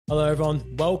Hello everyone,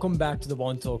 welcome back to the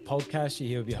One Talk podcast. You're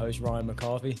here with your host Ryan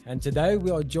McCarthy, and today we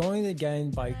are joined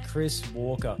again by Chris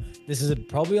Walker. This is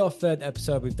probably our third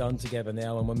episode we've done together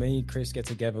now, and when me and Chris get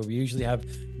together, we usually have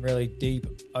really deep,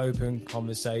 open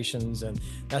conversations, and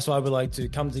that's why we like to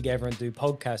come together and do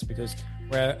podcasts, because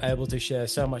we're able to share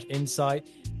so much insight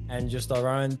and just our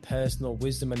own personal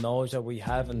wisdom and knowledge that we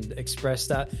have and express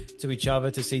that to each other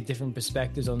to see different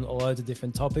perspectives on a loads of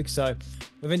different topics. So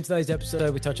within today's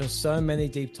episode, we touch on so many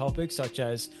deep topics such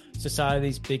as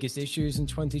society's biggest issues in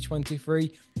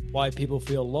 2023, why people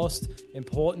feel lost,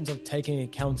 importance of taking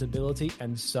accountability,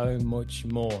 and so much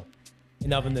more.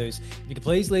 In other news, if you could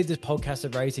please leave this podcast a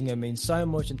rating, it means so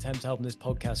much in terms of helping this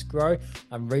podcast grow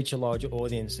and reach a larger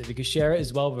audience. If you could share it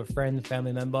as well with a friend,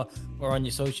 family member, or on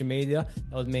your social media,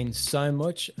 that would mean so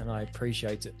much, and I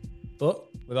appreciate it. But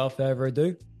without further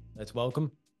ado, let's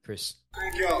welcome Chris.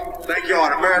 Thank y'all. Thank y'all.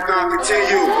 The marathon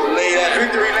continue. Lay that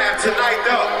victory lap tonight,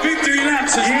 though. Victory lap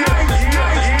tonight.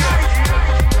 Yeah.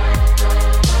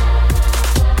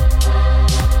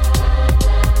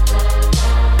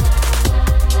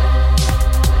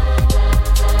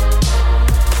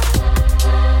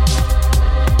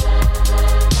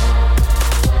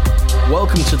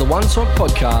 Welcome to the One Talk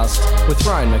podcast with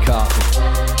Ryan McCarthy.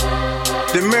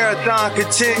 The marathon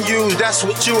continues. That's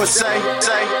what you would say.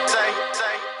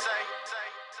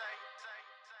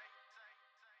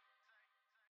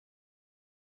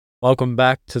 Welcome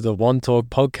back to the One Talk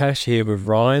podcast here with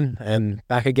Ryan, and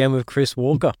back again with Chris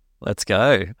Walker. Let's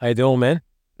go. How you doing, man?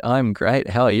 I'm great.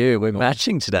 How are you? We're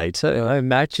matching today too. I'm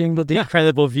matching with the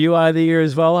incredible view out of the year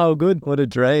as well. How good. What a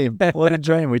dream. What a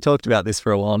dream. We talked about this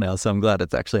for a while now, so I'm glad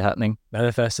it's actually happening.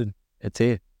 Manifested. It's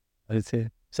here.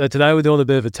 So today we're doing a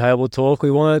bit of a table talk. We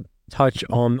want to touch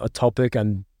on a topic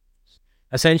and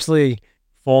essentially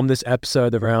form this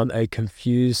episode around a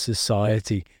confused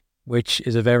society, which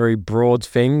is a very broad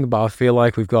thing, but I feel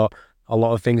like we've got a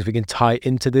lot of things we can tie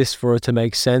into this for it to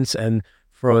make sense and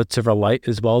for it to relate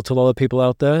as well to a lot of people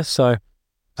out there. So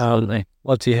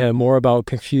love to hear more about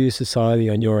confused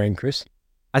society on your end, Chris.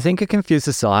 I think a confused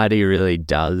society really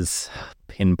does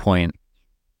pinpoint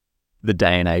the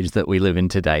day and age that we live in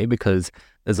today, because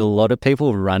there's a lot of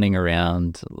people running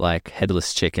around like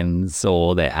headless chickens,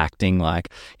 or they're acting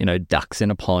like, ducks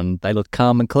in a pond. They look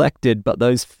calm and collected, but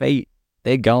those feet,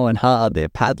 they're going hard, they're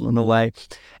paddling away.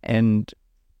 And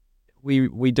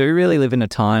we do really live in a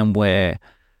time where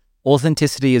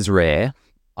authenticity is rare,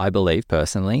 I believe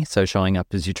personally. So showing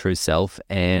up as your true self,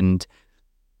 and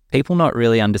people not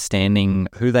really understanding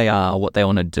who they are, what they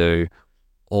want to do,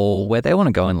 or where they want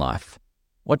to go in life.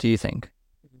 What do you think?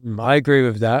 I agree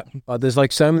with that, but there's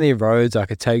like so many roads I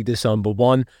could take this on. But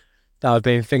one that I've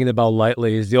been thinking about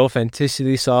lately is the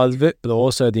authenticity side of it, but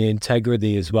also the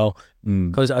integrity as well.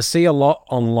 Because I see a lot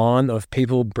online of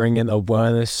people bringing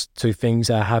awareness to things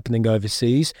that are happening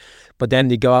overseas, but then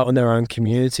they go out in their own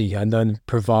community and don't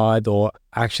provide or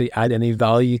actually add any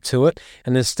value to it.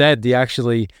 And instead, they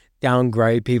actually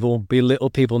downgrade people,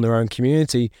 belittle people in their own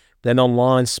community, then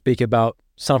online speak about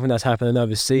something that's happening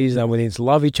overseas and we need to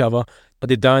love each other, but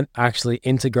they don't actually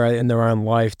integrate it in their own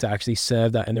life to actually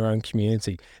serve that in their own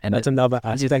community. And that's another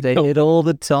aspect. They it all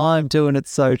the time too, and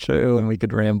it's so true. And we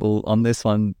could ramble on this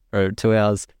one for 2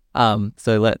 hours.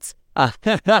 So let's.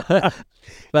 But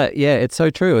yeah, it's so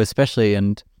true, especially,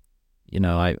 and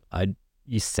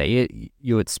you see it,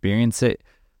 you experience it.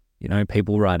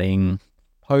 People writing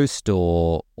posts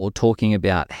or talking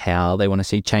about how they want to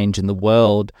see change in the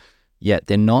world, yet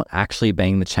they're not actually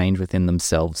being the change within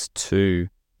themselves to,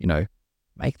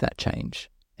 make that change.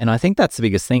 And I think that's the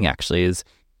biggest thing actually is,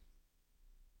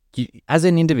 as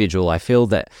an individual, I feel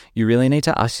that you really need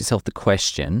to ask yourself the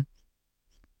question,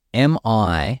 am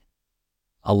I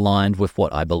aligned with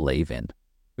what I believe in?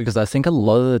 Because I think a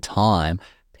lot of the time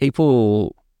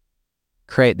people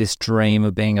create this dream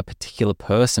of being a particular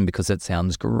person because it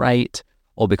sounds great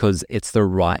or because it's the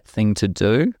right thing to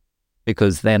do,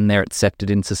 because then they're accepted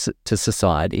into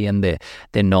society and they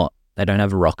don't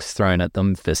have rocks thrown at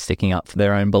them for sticking up for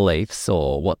their own beliefs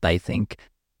or what they think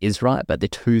is right, but they're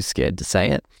too scared to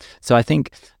say it. So I think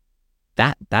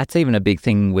that's even a big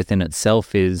thing within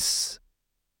itself, is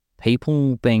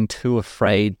people being too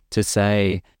afraid to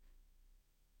say,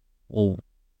 well,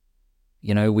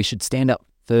 we should stand up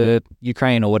for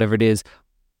Ukraine or whatever it is,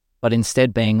 but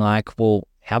instead being like, well,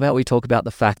 how about we talk about the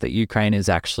fact that Ukraine is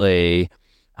actually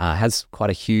has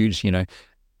quite a huge,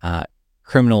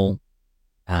 criminal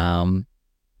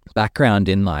background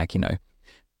in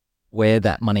where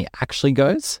that money actually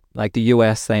goes. Like the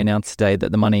US, they announced today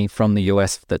that the money from the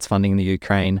US that's funding the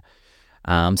Ukraine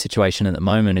situation at the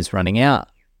moment is running out.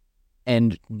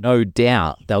 And no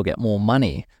doubt they'll get more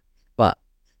money. But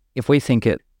if we think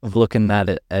of looking at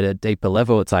it at a deeper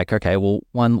level, it's like, okay, well,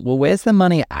 where's the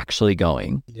money actually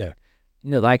going? Yeah.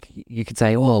 Like you could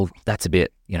say, well, that's a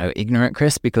bit, ignorant,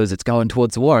 Chris, because it's going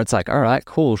towards the war. It's like, all right,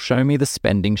 cool. Show me the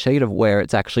spending sheet of where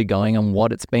it's actually going and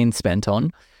what it's been spent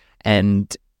on.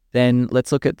 And then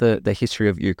let's look at the history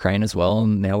of Ukraine as well.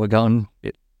 And now we're going a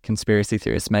bit conspiracy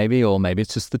theorists maybe, or maybe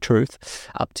it's just the truth.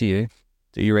 Up to you.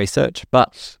 Do your research.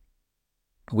 But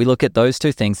we look at those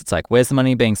two things. It's like, where's the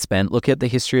money being spent? Look at the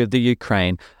history of the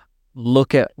Ukraine.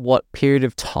 Look at what period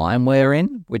of time we're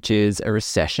in, which is a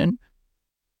recession.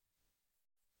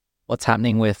 What's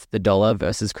happening with the dollar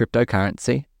versus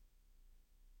cryptocurrency?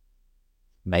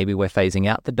 Maybe we're phasing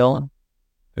out the dollar.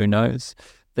 Who knows?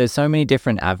 There's so many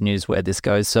different avenues where this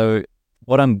goes. So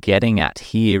what I'm getting at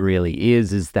here really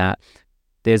is that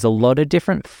there's a lot of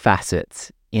different facets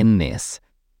in this,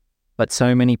 but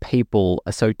so many people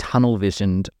are so tunnel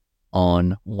visioned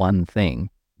on one thing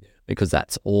because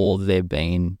that's all they've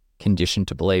been conditioned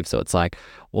to believe. So it's like,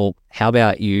 well, how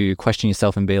about you question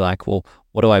yourself and be like, well,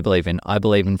 what do I believe in? I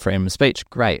believe in freedom of speech.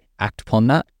 Great. Act upon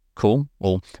that. Cool.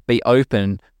 Well, be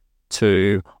open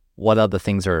to what other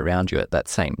things are around you at that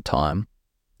same time.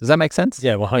 Does that make sense?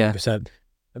 Yeah, 100%.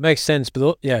 It makes sense.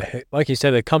 But yeah, like you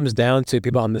said, it comes down to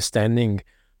people understanding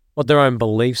what their own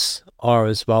beliefs are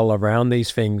as well around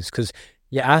these things. Because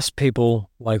you ask people,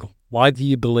 like, why do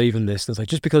you believe in this? And it's like,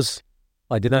 just because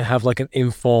they don't have like an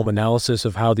informed analysis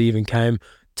of how they even came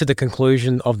to the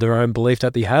conclusion of their own belief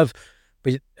that they have.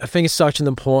 But I think it's such an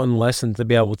important lesson to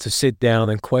be able to sit down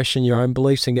and question your own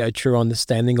beliefs and get a true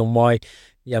understanding on why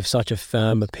you have such a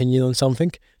firm opinion on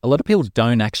something. A lot of people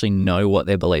don't actually know what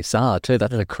their beliefs are too.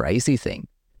 That's a crazy thing.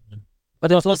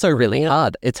 But it's also really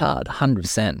hard. It's hard,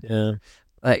 100%.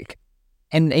 Yeah.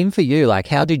 And even for you,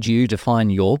 how did you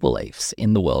define your beliefs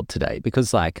in the world today?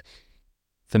 Because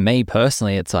for me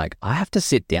personally, it's like, I have to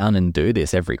sit down and do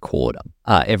this every quarter,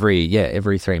 every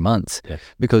 3 months,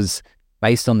 because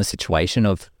based on the situation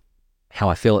of how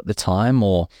I feel at the time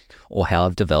or how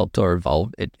I've developed or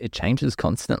evolved, it changes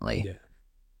constantly. Yeah.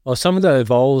 Well, some of that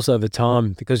evolves over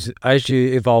time because as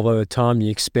you evolve over time, you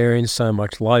experience so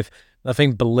much life. I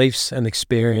think beliefs and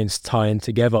experience tie in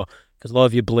together because a lot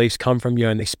of your beliefs come from your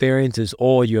own experiences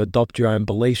or you adopt your own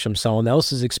beliefs from someone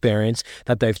else's experience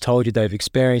that they've told you they've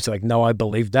experienced. Like, no, I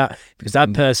believe that because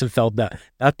that person felt that.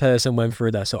 That person went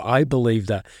through that. So I believe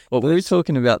that. What were we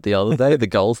talking about the other day? The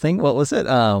goal thing? What was it?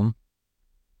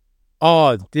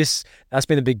 That's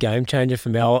been a big game changer for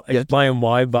me. I'll explain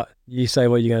why, but you say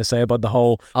what you're going to say about the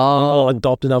whole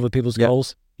adopting other people's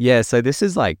goals. Yeah, so this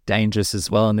is dangerous as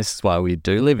well, and this is why we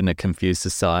do live in a confused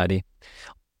society.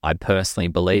 I personally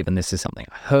believe, and this is something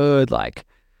I heard a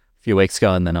few weeks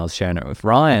ago, and then I was sharing it with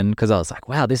Ryan because I was like,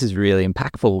 wow, this is really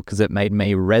impactful because it made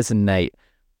me resonate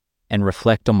and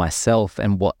reflect on myself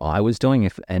and what I was doing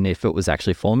if it was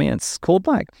actually for me. And it's called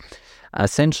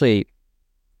essentially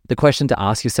the question to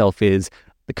ask yourself is,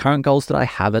 the current goals that I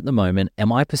have at the moment,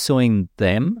 am I pursuing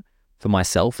them for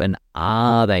myself and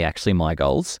are they actually my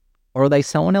goals? Or are they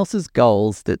someone else's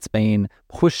goals that's been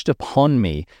pushed upon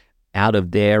me out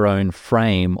of their own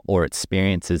frame or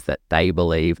experiences that they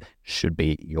believe should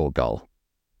be your goal?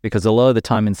 Because a lot of the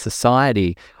time in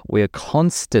society, we're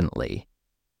constantly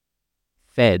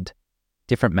fed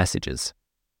different messages.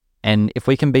 And if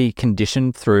we can be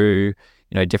conditioned through,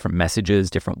 different messages,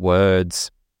 different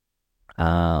words,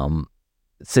 auto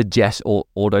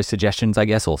suggestions, I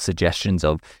guess, or suggestions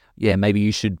of, maybe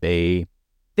you should be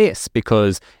this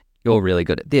because you're really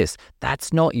good at this.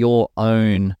 That's not your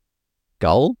own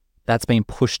goal. That's been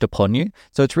pushed upon you.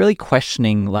 So it's really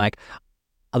questioning, are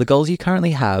the goals you currently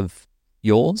have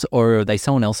yours or are they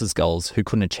someone else's goals who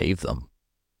couldn't achieve them?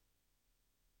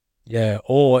 Yeah,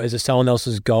 or is it someone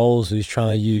else's goals who's trying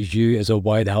to use you as a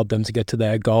way to help them to get to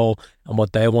their goal and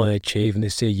what they want to achieve and they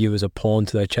see you as a pawn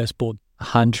to their chessboard?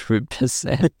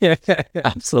 100%. Yeah,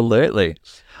 absolutely.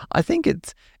 I think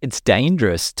it's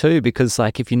dangerous too because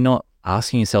if you're not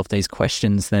asking yourself these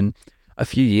questions, then a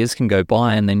few years can go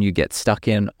by and then you get stuck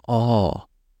in,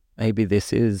 maybe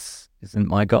this isn't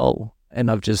my goal.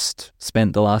 And I've just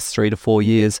spent the last 3 to 4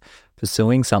 years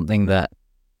pursuing something that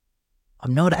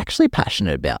I'm not actually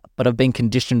passionate about, but I've been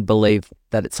conditioned to believe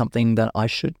that it's something that I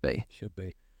should be.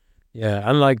 Yeah,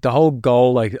 and the whole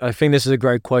goal, I think this is a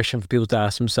great question for people to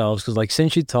ask themselves because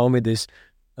since you told me this,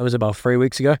 that was about 3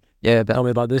 weeks ago. Yeah, tell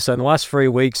me about this. So in the last 3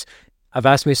 weeks, I've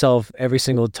asked myself every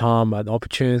single time an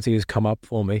opportunity has come up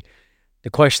for me, the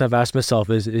question I've asked myself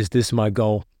is this my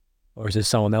goal or is it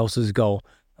someone else's goal?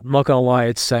 I'm not going to lie,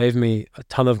 it saved me a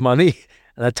ton of money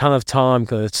and a ton of time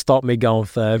could have stopped me going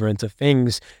further into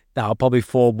things that I probably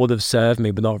thought would have served me,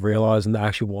 but not realizing that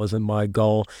actually wasn't my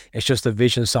goal. It's just a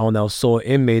vision someone else saw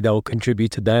in me that will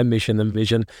contribute to their mission and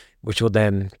vision, which will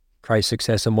then create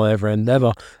success in whatever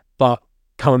endeavor. But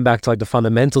coming back to like the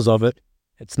fundamentals of it,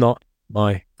 it's not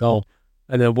my goal.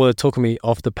 And it would have took me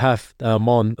off the path that I'm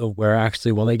on of where I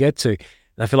actually want to get to.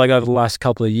 And I feel like over the last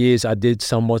couple of years, I did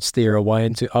somewhat steer away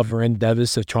into other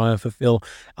endeavors to try and fulfill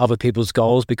other people's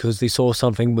goals because they saw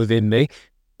something within me.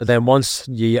 But then once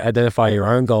you identify your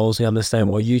own goals, you understand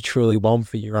what you truly want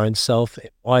for your own self in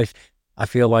life, I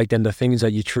feel like then the things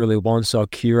that you truly want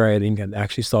start curating and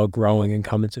actually start growing and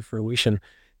coming to fruition.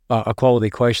 But a quality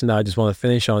question that I just want to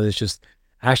finish on is just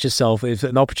ask yourself, if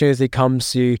an opportunity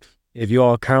comes to you, if you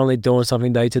are currently doing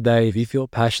something day to day, if you feel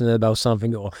passionate about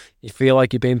something or you feel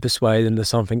like you're being persuaded into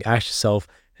something, ask yourself,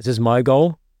 is this my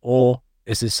goal or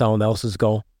is this someone else's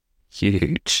goal?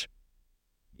 Huge.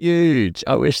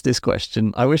 I wish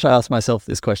I asked myself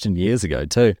this question years ago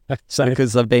too,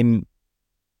 because I've been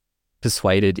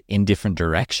persuaded in different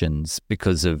directions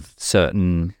because of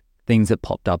certain things that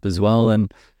popped up as well.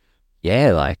 And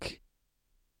yeah, like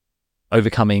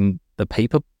overcoming the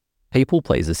people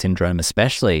pleaser syndrome,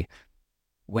 especially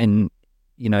when,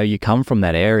 you know, you come from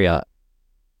that area,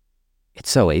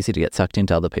 it's so easy to get sucked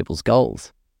into other people's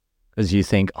goals because you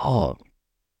think, oh,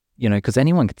 you know, because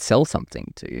anyone could sell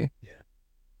something to you. Yeah.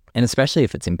 And especially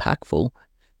if it's impactful.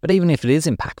 But even if it is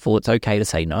impactful, it's okay to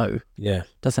say no. Yeah.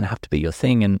 It doesn't have to be your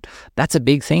thing. And that's a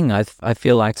big thing. I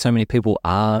feel like so many people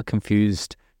are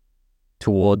confused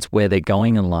towards where they're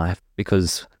going in life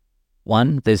because,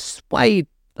 one, there's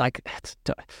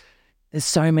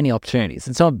so many opportunities.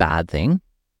 It's not a bad thing.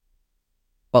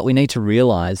 But we need to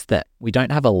realize that we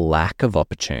don't have a lack of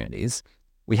opportunities.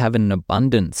 We have an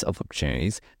abundance of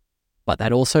opportunities. But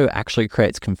that also actually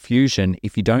creates confusion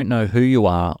if you don't know who you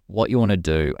are, what you want to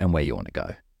do, and where you want to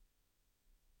go.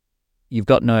 You've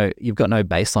got no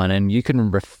baseline, and you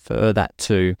can refer that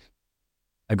to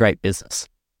a great business.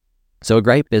 So a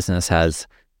great business has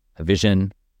a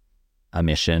vision, a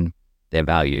mission, their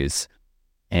values,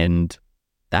 and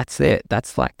that's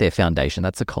like their foundation.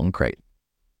 That's a concrete.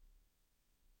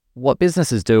 What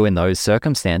businesses do in those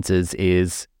circumstances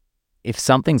is if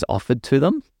something's offered to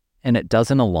them, and it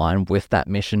doesn't align with that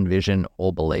mission, vision,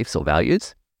 or beliefs or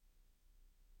values,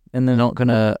 then they're not going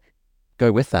to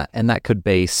go with that. And that could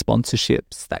be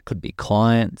sponsorships, that could be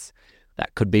clients,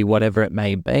 that could be whatever it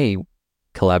may be,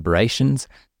 collaborations.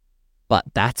 But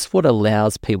that's what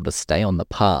allows people to stay on the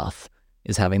path,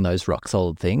 is having those rock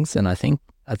solid things. And I think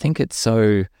it's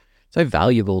so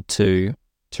valuable to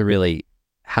really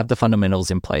have the fundamentals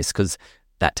in place because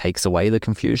that takes away the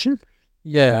confusion.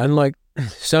 Yeah, and like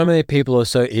so many people are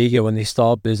so eager when they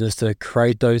start business to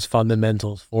create those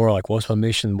fundamentals for like, what's my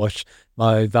mission, what's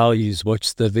my values,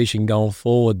 what's the vision going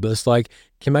forward. But it's like,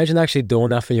 can you imagine actually doing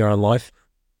that for your own life?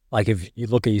 Like if you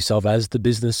look at yourself as the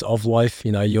business of life,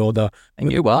 you know, you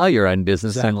are your own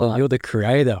business. Exactly. You're the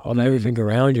creator of everything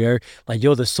around you. Like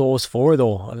you're the source for it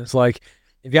all. And it's like,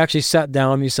 if you actually sat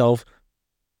down with yourself,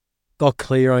 got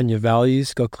clear on your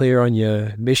values, got clear on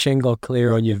your mission, got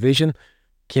clear on your vision,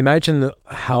 can you imagine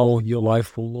how your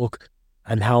life will look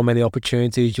and how many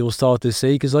opportunities you'll start to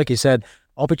see? Because like you said,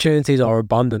 opportunities are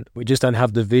abundant. We just don't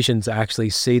have the vision to actually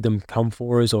see them come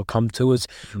for us or come to us.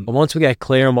 Mm-hmm. But once we get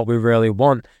clear on what we really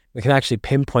want, we can actually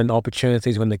pinpoint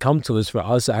opportunities when they come to us for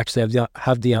us to actually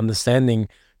have the understanding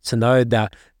to know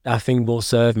that that thing will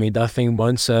serve me, that thing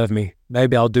won't serve me.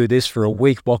 Maybe I'll do this for a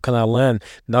week. What can I learn?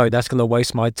 No, that's going to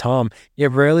waste my time. You're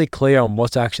really clear on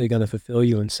what's actually going to fulfill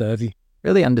you and serve you.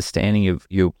 Really understanding of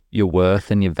your worth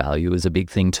and your value is a big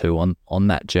thing too on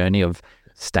that journey of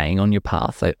staying on your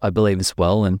path, I believe as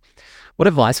well. And what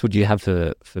advice would you have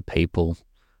for people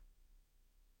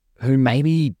who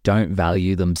maybe don't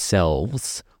value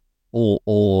themselves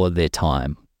or their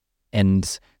time,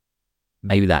 and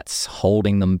maybe that's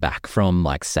holding them back from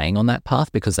like staying on that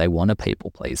path because they want to people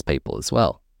please people as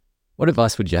well? What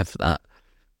advice would you have for that?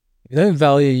 If you don't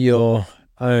value your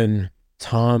own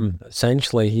time,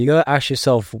 essentially, you got to ask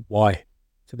yourself why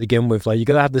to begin with. Like you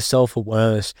got to have the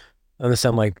self-awareness,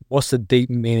 understand like what's the deep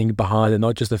meaning behind it,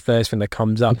 not just the first thing that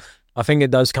comes up. I think it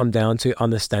does come down to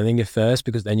understanding it first,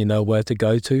 because then you know where to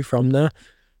go to from there.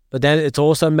 But then it's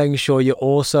also making sure you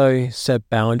also set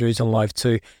boundaries in life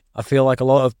too. I feel like a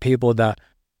lot of people that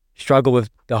struggle with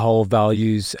the whole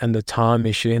values and the time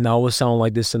issue, and I was sounding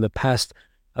like this in the past,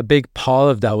 a big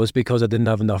part of that was because I didn't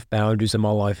have enough boundaries in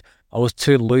my life. I was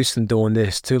too loose in doing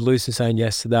this, too loose in saying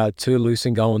yes to that, too loose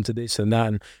in going to this and that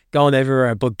and going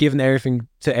everywhere, but giving everything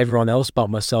to everyone else but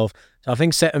myself. So I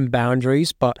think setting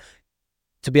boundaries, but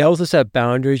to be able to set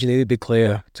boundaries, you need to be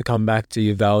clear to come back to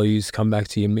your values, come back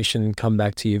to your mission, come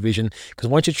back to your vision. Because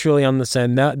once you truly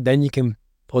understand that, then you can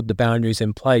put the boundaries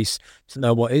in place to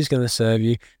know what is going to serve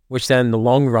you, which then in the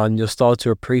long run, you'll start to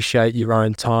appreciate your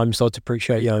own time, start to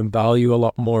appreciate your own value a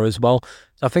lot more as well.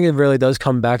 So I think it really does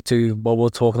come back to what we're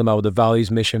talking about with the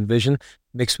values, mission, vision,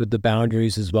 mixed with the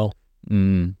boundaries as well.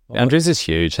 Boundaries is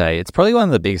huge, hey. It's probably one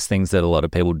of the biggest things that a lot of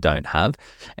people don't have.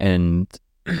 And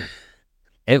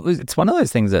it's one of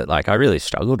those things that like I really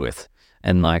struggled with.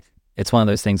 And like it's one of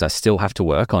those things I still have to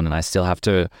work on, and I still have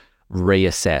to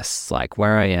reassess like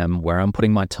where I am, where I'm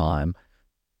putting my time.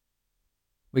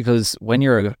 Because when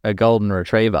you're a golden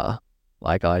retriever,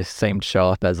 like I seem to show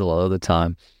up as a lot of the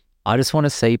time, I just want to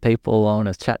see people, I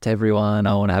want to chat to everyone,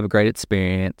 I want to have a great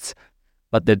experience.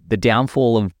 But the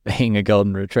downfall of being a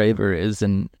golden retriever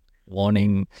isn't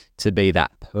wanting to be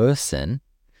that person,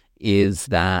 is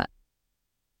that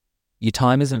your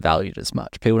time isn't valued as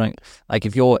much. People don't, like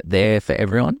if you're there for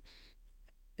everyone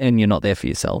and you're not there for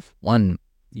yourself, one,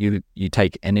 you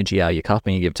take energy out of your cup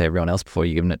and you give it to everyone else before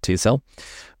you're giving it to yourself.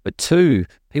 But two,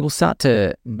 people start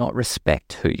to not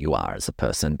respect who you are as a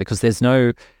person because there's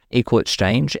no equal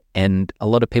exchange, and a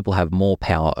lot of people have more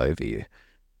power over you.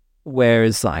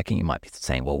 Whereas like, you might be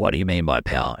saying, well, what do you mean by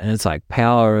power? And it's like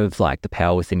power of like the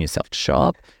power within yourself to show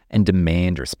up and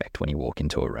demand respect when you walk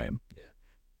into a room. Yeah.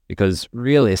 Because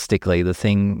realistically, the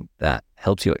thing that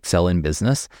helps you excel in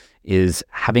business is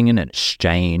having an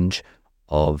exchange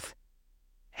of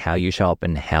how you show up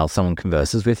and how someone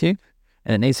converses with you.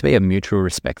 And it needs to be a mutual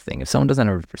respect thing. If someone doesn't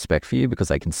have respect for you because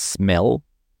they can smell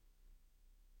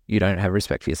you don't have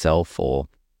respect for yourself, or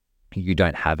you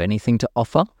don't have anything to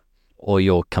offer, or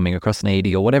you're coming across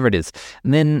needy, or whatever it is,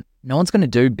 and then no one's going to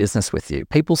do business with you.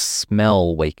 People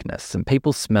smell weakness and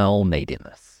people smell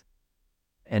neediness.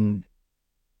 And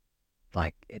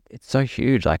like, it's so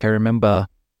huge. Like I remember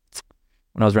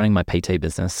when I was running my PT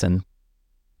business, and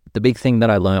the big thing that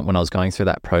I learned when I was going through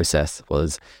that process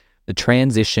was the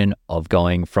transition of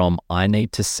going from I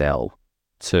need to sell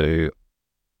to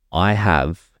I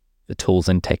have the tools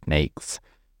and techniques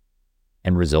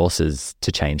and resources to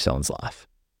change someone's life.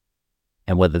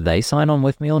 And whether they sign on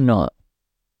with me or not,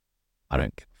 I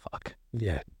don't give a fuck.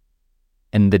 Yeah.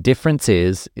 And the difference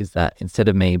is that instead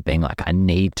of me being like, I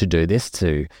need to do this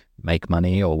to make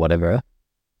money or whatever,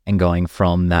 and going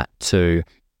from that to,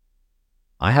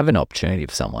 I have an opportunity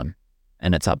for someone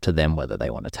and it's up to them whether they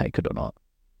want to take it or not.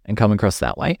 And come across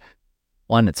that way,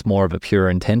 one, it's more of a pure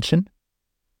intention.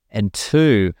 And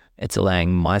two, it's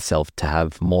allowing myself to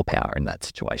have more power in that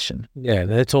situation. Yeah,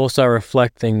 and it's also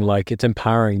reflecting, like it's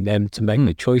empowering them to make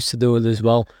the choice to do it as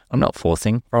well. I'm not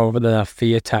forcing. Rather than our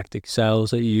fear tactic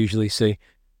sales that you usually see.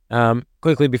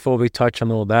 Quickly before we touch on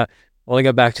all that, I want to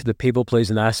go back to the people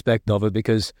pleasing aspect of it,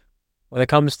 because when it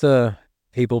comes to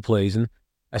people pleasing,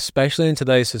 especially in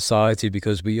today's society,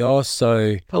 because we are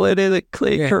so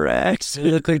politically correct.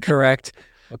 Politically correct.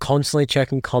 We're constantly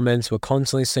checking comments. We're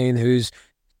constantly seeing who's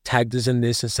tagged us in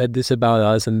this and said this about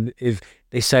us. And if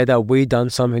they say that we done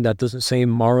something that doesn't seem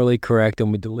morally correct,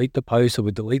 and we delete the post or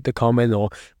we delete the comment, or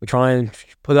we try and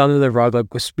put it under the rug, like,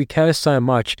 because we care so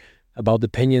much about the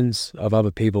opinions of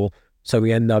other people. So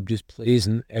we end up just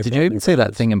pleasing everyone. Did you even see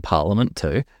that thing in Parliament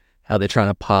too? How they're trying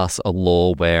to pass a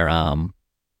law where,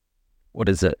 what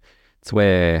is it? It's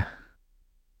where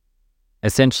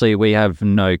essentially we have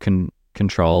no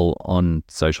control on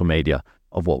social media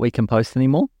of what we can post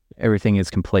anymore. Everything is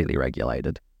completely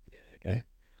regulated. Okay.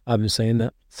 I haven't seen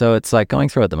that. So it's like going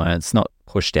through at the moment, it's not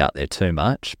pushed out there too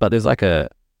much, but there's like a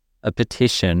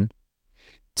petition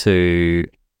to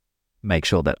make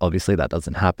sure that obviously that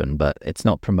doesn't happen, but it's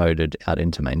not promoted out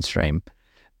into mainstream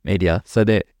media. So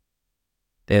there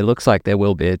looks like there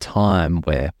will be a time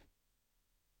where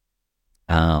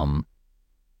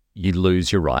you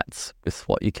lose your rights with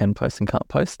what you can post and can't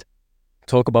post.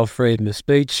 Talk about freedom of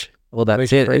speech. Well,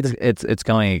 that's it. It's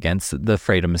going against the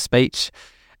freedom of speech.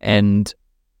 And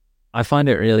I find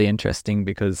it really interesting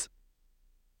because,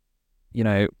 you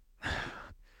know,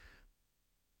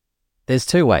 there's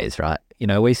two ways, right? You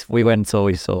know, we went and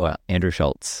we saw Andrew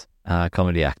Schultz,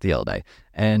 comedy act the other day.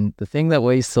 And the thing that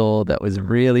we saw that was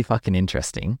really fucking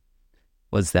interesting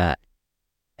was that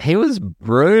he was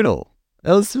brutal. It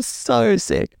was just so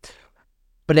sick.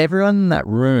 But everyone in that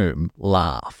room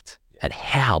laughed at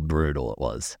how brutal it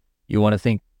was. You want to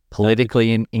think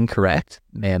politically incorrect?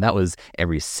 Man, that was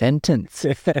every sentence.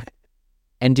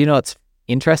 And do you know what's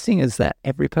interesting is that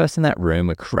every person in that room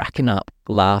were cracking up,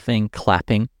 laughing,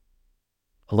 clapping.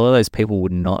 A lot of those people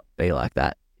would not be like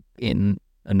that in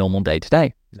a normal day to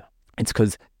day. No. It's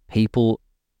because people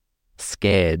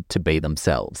scared to be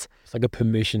themselves. It's like a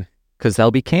permission. Because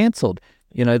they'll be cancelled.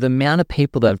 You know, the amount of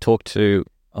people that I've talked to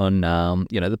on,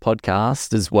 the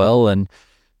podcast as well, and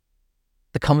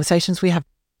the conversations we have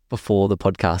before the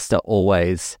podcast are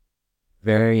always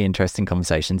very interesting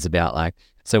conversations about like,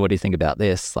 so what do you think about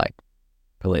this? Like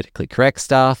politically correct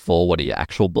stuff, or what are your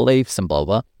actual beliefs and blah,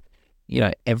 blah. You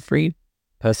know, every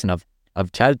person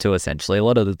I've chatted to, essentially, a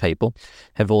lot of the people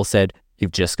have all said,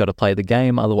 you've just got to play the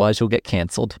game, otherwise you'll get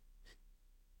cancelled.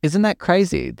 Isn't that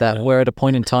crazy that we're at a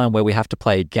point in time where we have to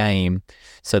play a game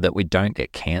so that we don't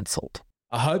get cancelled?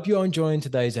 I hope you're enjoying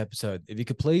today's episode. If you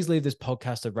could please leave this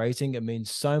podcast a rating, it means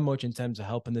so much in terms of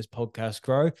helping this podcast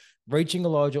grow, reaching a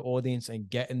larger audience, and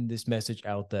getting this message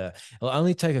out there. It'll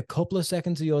only take a couple of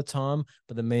seconds of your time,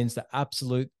 but it means the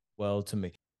absolute world to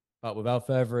me. But without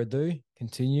further ado,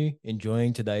 continue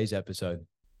enjoying today's episode.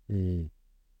 It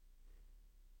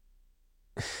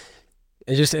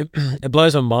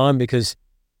blows my mind because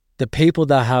the people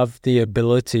that have the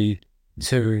ability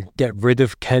to get rid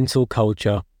of cancel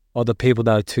culture are the people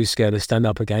that are too scared to stand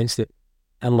up against it.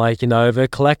 And like, if a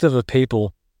collective of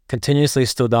people continuously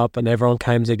stood up and everyone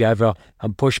came together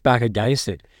and pushed back against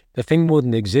it, the thing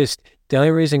wouldn't exist. The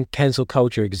only reason cancel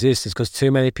culture exists is because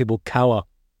too many people cower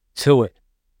to it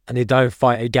and they don't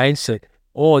fight against it,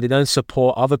 or they don't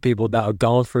support other people that are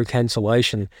going through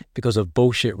cancellation because of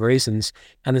bullshit reasons.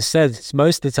 And instead,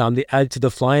 most of the time, they add to the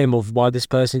flame of why this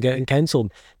person getting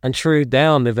cancelled. And true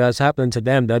down, if that's happening to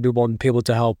them, they'd be wanting people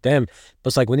to help them.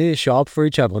 But it's like, we need to show up for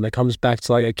each other. And it comes back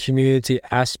to like a community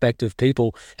aspect of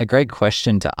people. A great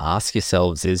question to ask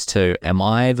yourselves is am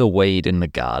I the weed in the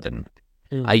garden?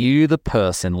 Are you the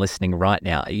person listening right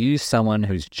now? Are you someone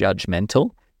who's judgmental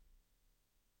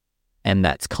and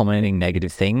that's commenting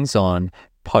negative things on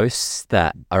posts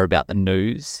that are about the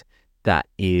news that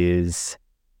is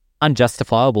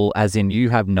unjustifiable, as in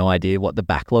you have no idea what the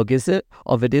backlog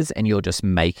of it is, and you're just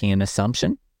making an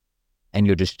assumption and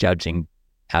you're just judging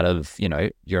out of,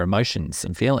 your emotions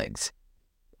and feelings?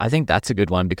 I think that's a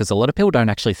good one, because a lot of people don't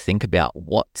actually think about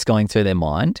what's going through their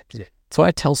mind. Yeah. So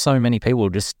I tell so many people,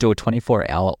 just do a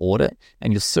 24-hour audit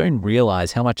and you'll soon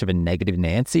realize how much of a negative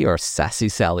Nancy or a sassy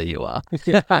Sally you are.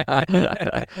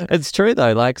 It's true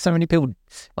though. Like, so many people,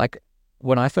 like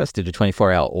when I first did a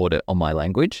 24-hour audit on my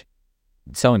language,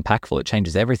 it's so impactful, it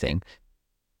changes everything.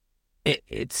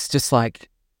 It's just like,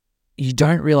 you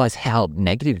don't realize how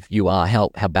negative you are, how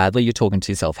badly you're talking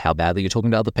to yourself, how badly you're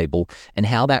talking to other people, and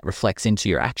how that reflects into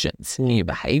your actions and your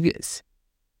behaviors.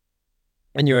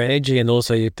 And your energy, and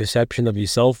also your perception of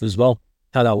yourself as well,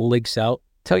 how that leaks out.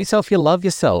 Tell yourself you love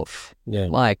yourself. Yeah.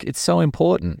 Like, it's so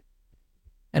important.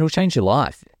 And it'll change your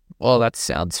life. Well, that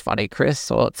sounds funny, Chris.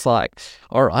 Or it's like,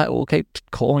 all right, well, keep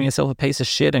calling yourself a piece of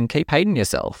shit and keep hating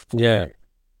yourself. Yeah.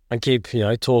 And keep,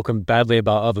 talking badly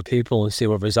about other people and see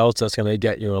what results that's going to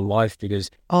get you in life, because...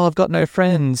 Oh, I've got no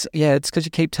friends. Yeah, it's because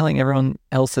you keep telling everyone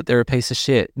else that they're a piece of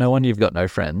shit. No wonder you've got no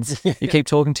friends. You keep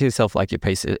talking to yourself like you're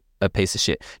a piece of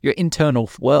shit. Your internal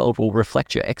world will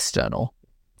reflect your external.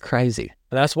 Crazy.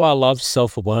 And that's why I love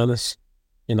self-awareness.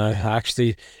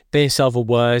 Actually being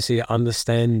self-aware so you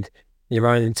understand your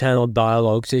own internal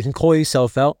dialogue, so you can call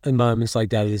yourself out in moments like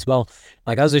that as well.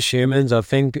 Like, as humans, I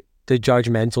think the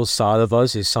judgmental side of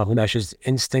us is something that's just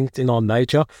instinct in our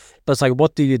nature. But it's like,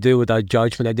 what do you do with that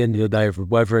judgment at the end of the day?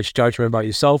 Whether it's judgment about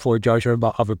yourself or judgment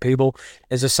about other people,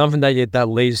 is there something that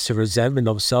leads to resentment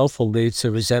of self or leads to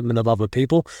resentment of other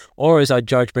people? Or is that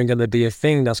judgment going to be a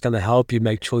thing that's going to help you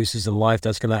make choices in life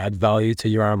that's going to add value to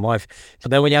your own life?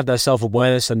 But then when you have that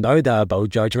self-awareness and know that about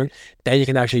judgment, then you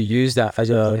can actually use that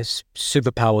as a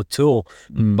superpower tool.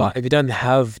 But if you don't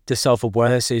have the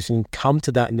self-awareness, so you can come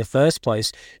to that in the first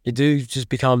place, you do just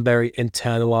become very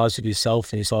internalized with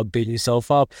yourself and you start beating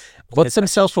yourself up. What's some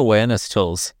self-awareness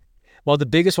tools? Well, the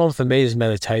biggest one for me is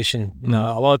meditation.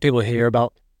 A lot of people hear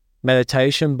about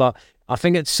meditation, but I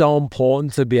think it's so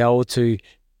important to be able to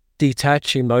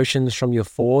detach emotions from your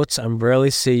thoughts and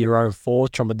really see your own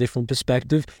thoughts from a different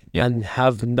perspective and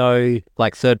have no...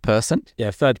 Like third person?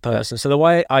 Yeah, third person. So the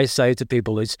way I say to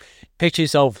people is, picture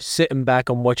yourself sitting back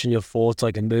and watching your thoughts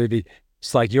like a movie.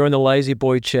 It's like you're in the lazy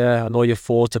boy chair and all your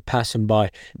thoughts are passing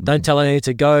by. Don't tell any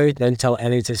to go, don't tell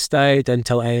any to stay, don't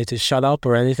tell any to shut up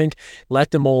or anything. Let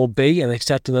them all be and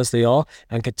accept them as they are,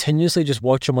 and continuously just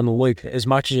watch them on the loop as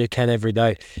much as you can every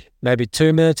day. Maybe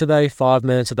 2 minutes a day, 5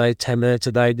 minutes a day, 10 minutes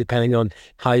a day, depending on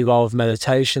how you are with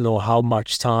meditation or how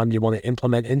much time you want to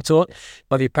implement into it.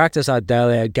 But if you practice that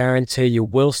daily, I guarantee you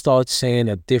will start seeing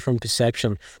a different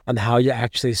perception on how you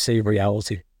actually see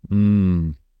reality.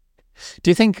 Do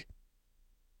you think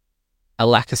a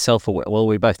lack of self-awareness, well,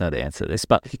 we both know the answer to this,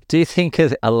 but do you think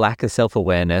a lack of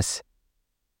self-awareness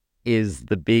is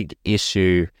the big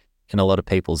issue in a lot of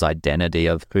people's identity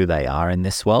of who they are in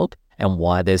this world? and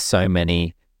why there's so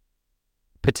many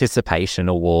participation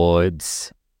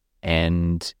awards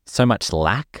and so much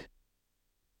lack?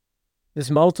 There's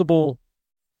multiple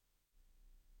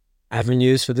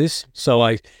avenues for this. So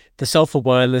like the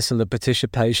self-awareness and the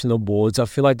participation awards, I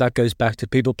feel like that goes back to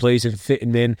people pleasing,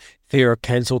 fitting in, fear of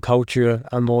cancel culture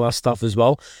and all that stuff as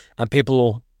well. And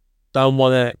people don't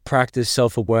want to practice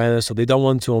self-awareness, or they don't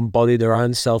want to embody their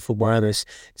own self-awareness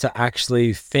to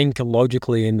actually think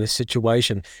logically in the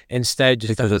situation. Instead,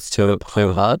 just Because it's too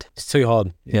hard? it's too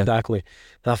hard. Yeah. Exactly.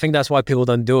 And I think that's why people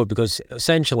don't do it, because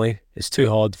essentially it's too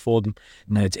hard for them.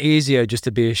 It's easier just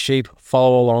to be a sheep,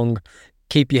 follow along,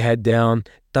 keep your head down,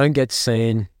 don't get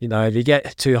seen. If you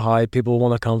get too high, people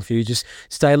want to come for you. Just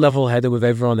stay level-headed with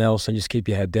everyone else and just keep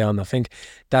your head down. I think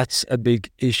that's a big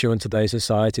issue in today's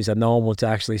society, is that no one wants to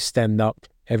actually stand up.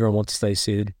 Everyone wants to stay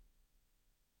seated.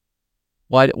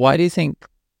 Why do you think,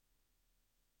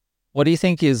 what do you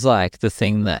think is like the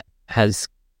thing that has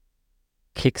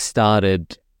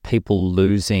kickstarted people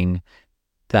losing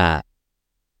that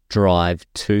drive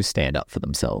to stand up for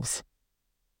themselves?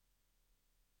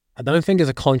 I don't think it's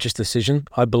a conscious decision.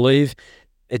 I believe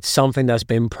it's something that's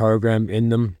been programmed in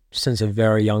them since a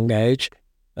very young age,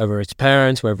 whether it's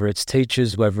parents, whether it's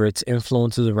teachers, whether it's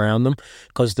influences around them.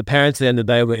 Because the parents at the end of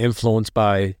the day were influenced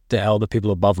by the elder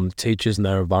people above them, teachers and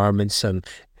their environments and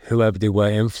whoever they were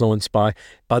influenced by.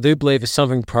 But I do believe it's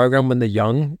something programmed when they're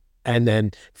young, and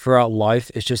then throughout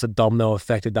life, it's just a domino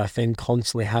effect of that thing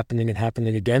constantly happening and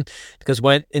happening again. Because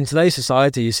when in today's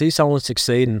society, you see someone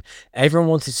succeed and everyone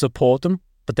wants to support them.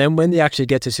 But then when they actually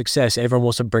get to success, everyone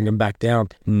wants to bring them back down.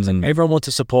 It's like everyone wants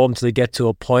to support them until they get to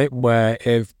a point where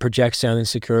it projects down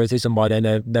insecurities and why they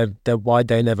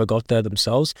never got there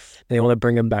themselves. And they want to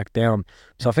bring them back down.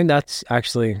 So I think that's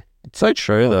actually... It's so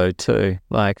true though too.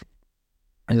 Like,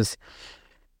 I've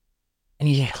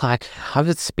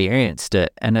experienced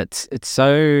it, and it's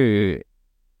so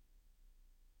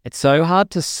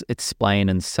hard to explain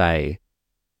and say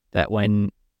that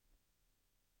when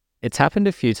it's happened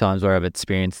a few times where I've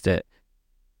experienced it,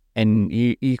 and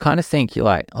you kind of think, you're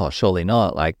like, oh, surely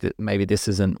not. Like, maybe this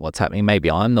isn't what's happening.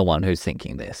 Maybe I'm the one who's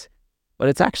thinking this. But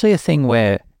it's actually a thing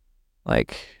where,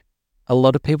 like, a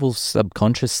lot of people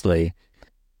subconsciously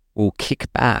will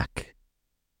kick back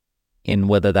in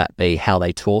whether that be how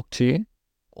they talk to you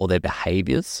or their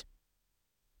behaviors,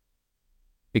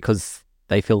 because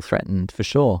they feel threatened for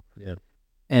sure. Yeah.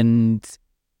 And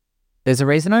there's a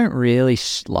reason I don't really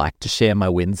like to share my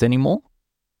wins anymore.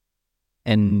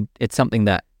 And it's something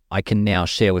that I can now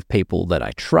share with people that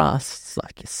I trust,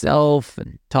 like yourself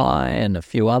and Ty and a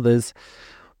few others.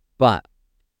 But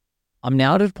I'm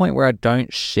now at a point where I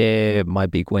don't share my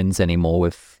big wins anymore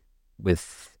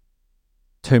with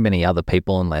too many other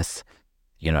people unless,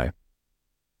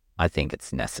 I think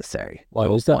it's necessary. Why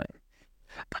was that?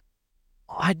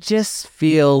 I just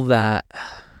feel that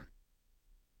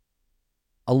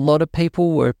a lot of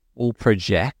people will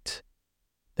project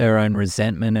their own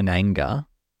resentment and anger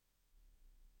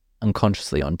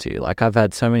unconsciously onto you. Like, I've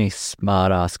had so many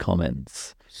smart-ass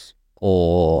comments,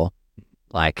 or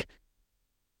like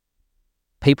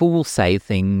people will say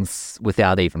things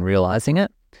without even realizing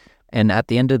it. And at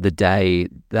the end of the day,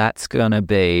 that's going to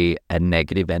be a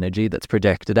negative energy that's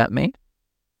projected at me.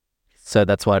 So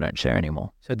that's why I don't share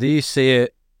anymore. So do you see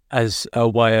it as a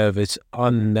way of it's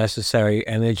unnecessary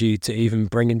energy to even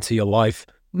bring into your life?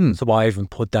 So why even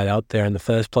put that out there in the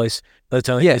first place? But it's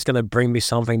only it's going to bring me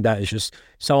something that is just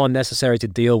so unnecessary to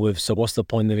deal with. So what's the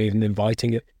point of even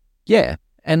inviting it? Yeah.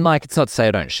 And like, it's not to say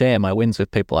I don't share my wins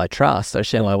with people I trust. I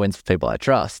share my wins with people I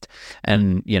trust.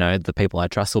 And, the people I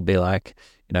trust will be like,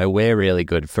 we're really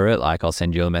good for it. Like, I'll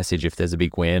send you a message if there's a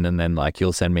big win, and then like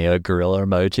you'll send me a gorilla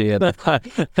emoji,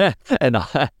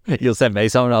 and you'll send me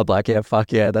something. I'll be like, yeah,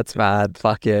 fuck yeah, that's mad.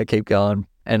 Fuck yeah, keep going.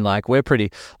 And like, we're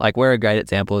a great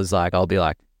example. Is like, I'll be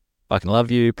like, fucking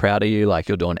love you, proud of you. Like,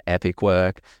 you're doing epic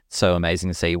work. So amazing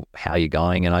to see how you're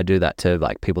going. And I do that to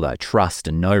like people that I trust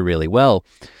and know really well.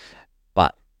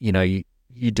 But you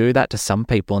do that to some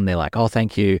people, and they're like, oh,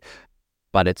 thank you,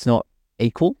 but it's not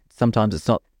equal. Sometimes it's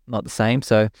not the same.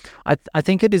 So I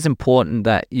think it is important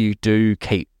that you do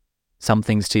keep some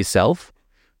things to yourself.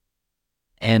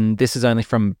 And this is only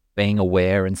from being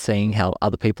aware and seeing how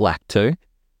other people act too.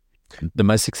 The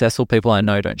most successful people I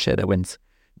know don't share their wins.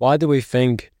 Why do we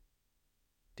think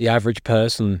the average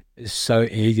person is so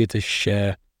eager to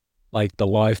share like the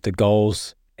life, the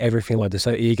goals, everything like this,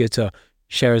 so eager to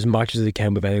share as much as they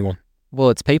can with anyone? Well,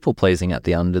 it's people pleasing at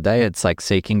the end of the day. It's like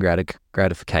seeking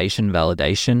gratification,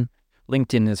 validation.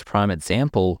 LinkedIn is a prime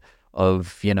example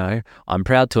of, I'm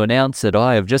proud to announce that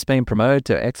I have just been promoted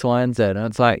to X, Y, and Z. And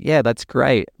it's like, yeah, that's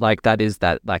great. Like,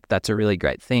 that's a really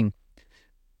great thing.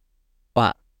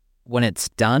 when it's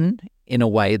done in a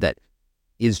way that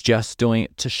is just doing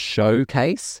it to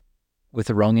showcase with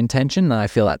the wrong intention, then I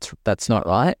feel that's not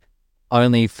right.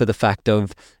 Only for the fact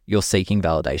of you're seeking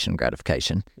validation,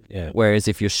 gratification. Yeah. Whereas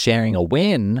if you're sharing a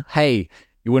win, hey,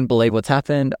 you wouldn't believe what's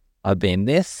happened. I've been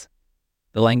this.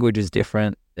 The language is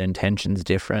different. The intention's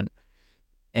different.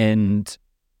 And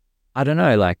I don't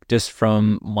know, like just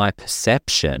from my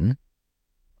perception,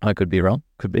 I could be wrong,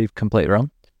 could be completely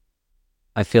wrong.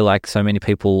 I feel like so many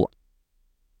people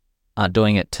aren't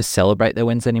doing it to celebrate their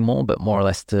wins anymore, but more or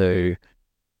less to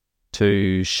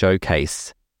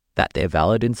showcase that they're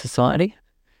valid in society.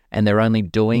 And they're only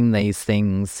doing these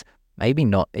things, maybe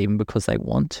not even because they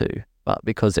want to, but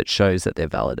because it shows that they're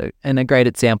valid. And a great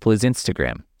example is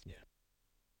Instagram. Yeah.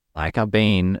 Like I've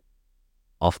been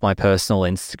off my personal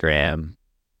Instagram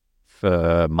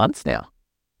for months now.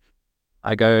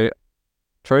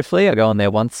 Truthfully, I go on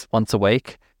there once a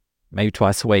week, maybe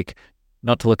twice a week,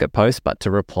 not to look at posts, but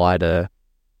to reply to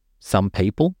some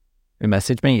people who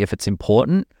message me if it's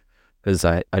important, because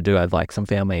I do have like some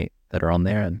family that are on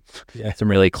there and some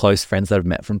really close friends that I've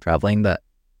met from traveling that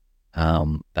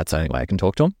that's the only way I can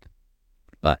talk to them.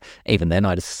 But even then,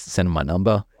 I just send them my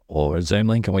number or a Zoom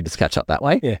link and we just catch up that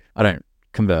way. Yeah. I don't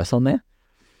converse on there.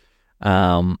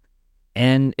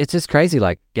 And it's just crazy,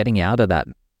 like getting out of that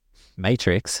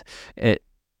matrix.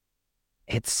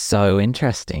 It's so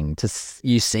interesting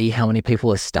you see how many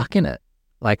people are stuck in it.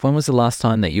 Like, when was the last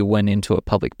time that you went into a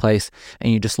public place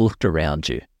and you just looked around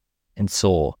you and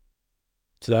saw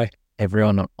Today.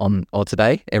 everyone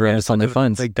everyone's on their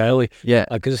phones? Like daily. Yeah.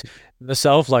 Because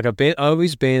myself, like I've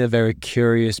always been a very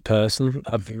curious person.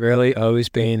 I've really always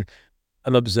been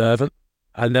an observant.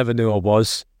 I never knew I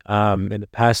was. In the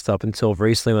past, up until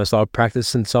recently when I started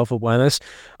practicing self-awareness,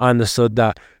 I understood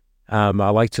that I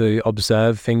like to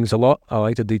observe things a lot. I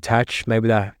like to detach. Maybe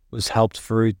that was helped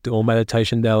through doing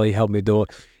meditation daily, helped me do it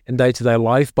in day-to-day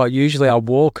life. But usually I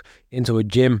walk into a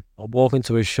gym, I walk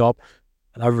into a shop,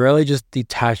 and I really just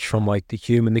detach from like the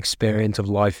human experience of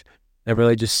life. I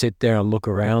really just sit there and look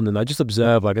around and I just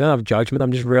observe. Like I don't have judgment.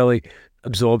 I'm just really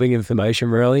absorbing information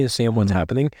really and seeing what's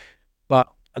happening. But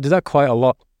I do that quite a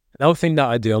lot. Another thing that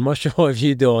I do, I'm not sure if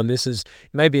you do, and this is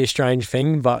maybe a strange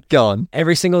thing, but Go on.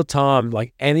 every single time,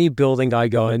 like any building I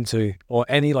go into or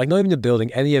any, like not even a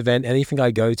building, any event, anything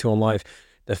I go to in life,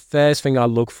 the first thing I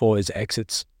look for is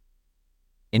exits.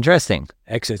 Interesting.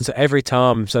 Exits every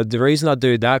time. So the reason I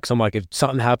do that, because I'm like, if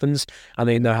something happens, I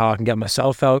need to know how I can get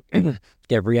myself out,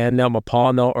 get Rhiannon out, my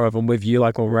partner, or if I'm with you,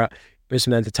 like when we're at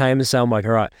Brisbane Entertainment, so I'm like,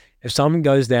 all right, if something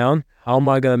goes down, how am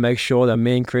I going to make sure that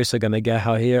me and Chris are going to get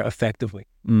out here effectively?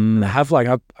 And I have like,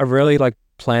 I really like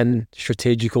plan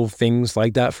strategical things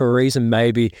like that for a reason.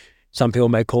 Maybe some people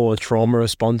may call it a trauma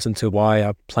response into why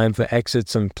I plan for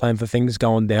exits and plan for things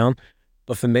going down.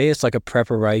 But for me, it's like a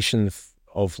preparation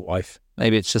of life.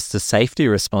 Maybe it's just a safety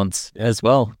response as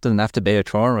well. It doesn't have to be a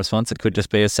trauma response. It could just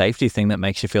be a safety thing that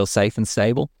makes you feel safe and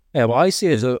stable. Yeah, well, I see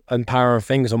it as an empowering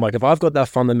thing. So I'm like, if I've got that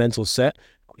fundamental set,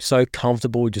 I'm so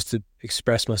comfortable just to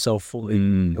express myself fully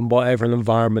in whatever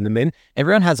environment I'm in.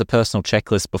 Everyone has a personal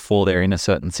checklist before they're in a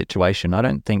certain situation. I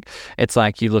don't think it's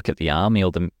like you look at the army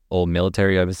or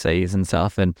military overseas and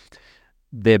stuff, and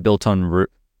they're built on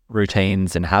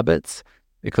routines and habits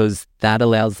because that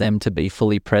allows them to be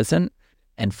fully present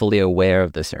and fully aware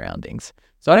of the surroundings.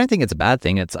 So I don't think it's a bad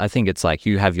thing. I think it's like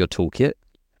you have your toolkit,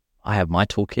 I have my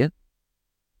toolkit,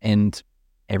 and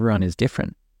everyone is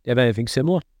different. Do you have anything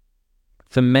similar?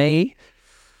 For me,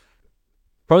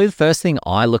 probably the first thing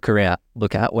I look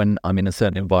at when I'm in a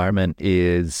certain environment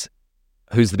is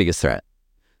who's the biggest threat.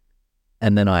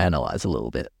 And then I analyze a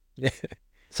little bit.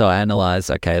 So I analyze,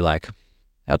 okay, like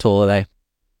how tall are they?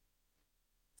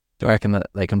 Do I reckon that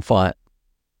they can fight?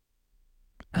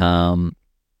 And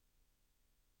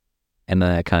then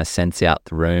I kind of sense out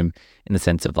the room in the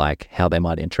sense of like how they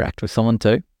might interact with someone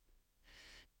too.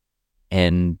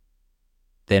 And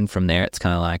then from there, it's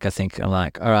kind of like, I'm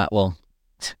like, all right, well,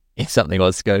 if something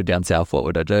was to go down south, what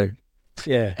would I do?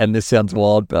 Yeah. And this sounds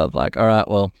wild, but I'm like, all right,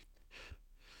 well,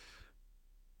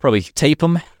 probably teep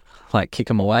them, like kick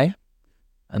them away.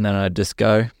 And then I'd just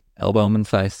go elbow them in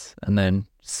face and then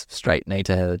straight knee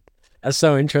to head. That's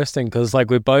so interesting because like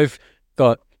we both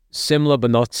got similar but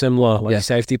not similar like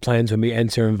safety plans when we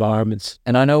enter environments.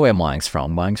 And I know where mine's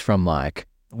from. Mine's from like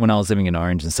when I was living in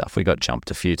Orange and stuff, we got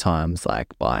jumped a few times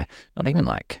like by not even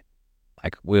like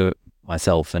we were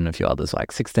myself and a few others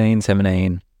like 16,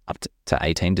 17 up to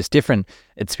 18, just different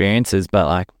experiences. But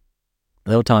like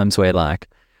there were times where like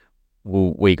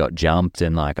we got jumped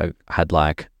and like I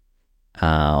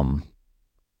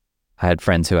had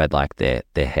friends who had like their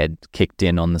head kicked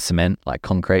in on the cement, like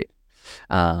concrete.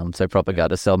 So proper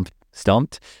gutter stomp.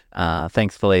 stomped.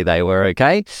 Thankfully, they were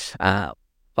okay.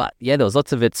 But yeah, there was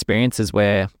lots of experiences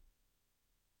where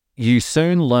you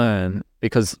soon learn,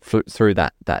 because through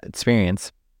that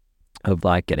experience of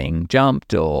like getting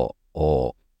jumped or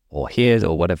hit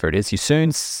or whatever it is, you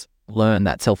soon learn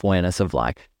that self-awareness of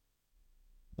like,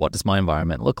 what does my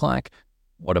environment look like?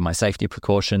 What are my safety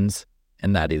precautions?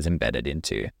 And that is embedded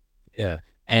into you. Yeah.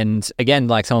 And again,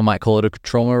 like someone might call it a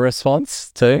trauma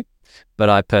response too, but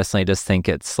I personally just think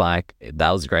it's like,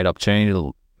 that was a great opportunity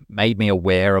to made me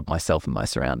aware of myself and my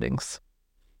surroundings.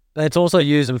 And it's also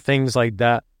using things like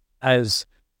that as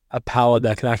a power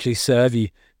that can actually serve you,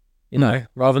 you know,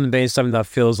 rather than being something that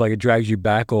feels like it drags you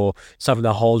back or something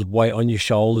that holds weight on your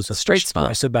shoulders. A street smart.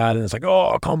 Stress about it. And it's like,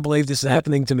 oh, I can't believe this is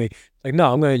happening to me. Like,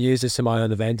 no, I'm going to use this to my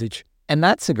own advantage. And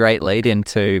that's a great lead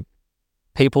into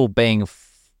people being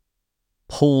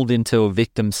pulled into a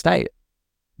victim state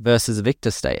versus a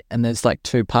victor state. And there's like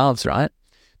two paths, right?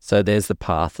 So there's the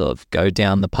path of go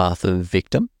down the path of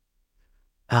victim.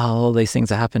 Oh, all these things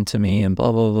have happened to me and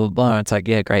blah, blah, blah, blah. It's like,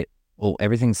 yeah, great. Well,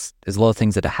 there's a lot of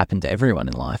things that have happened to everyone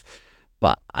in life.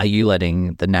 But are you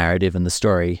letting the narrative and the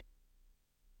story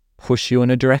push you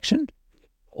in a direction?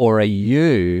 Or are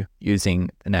you using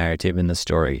the narrative and the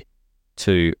story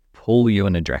to pull you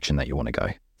in a direction that you want to go?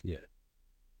 Yeah.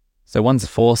 So one's a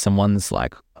force and one's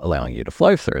like allowing you to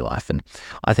flow through life. And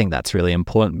I think that's really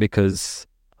important because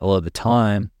a lot of the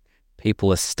time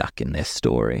people are stuck in their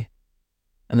story.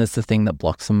 And that's the thing that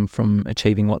blocks them from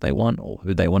achieving what they want or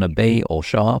who they want to be or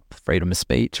show up, freedom of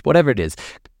speech, whatever it is,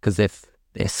 because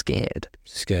they're scared.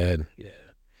 Scared. Yeah.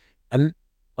 And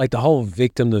like the whole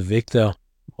victim to victor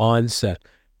mindset,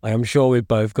 like I'm sure we've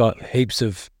both got heaps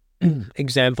of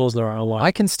examples in our own life.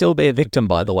 I can still be a victim,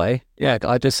 by the way. Yeah,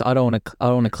 I don't want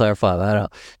to clarify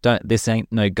that. This ain't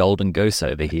no golden goose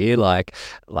over here. Like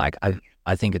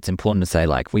I think it's important to say,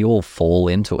 like, we all fall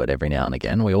into it every now and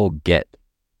again. We all get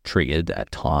triggered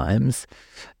at times,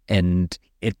 and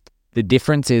the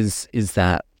difference is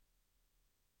that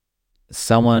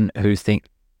someone who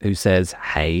says,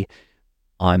 hey,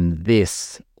 I'm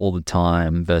this all the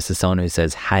time, versus someone who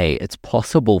says, hey, it's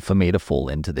possible for me to fall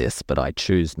into this, but I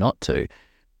choose not to,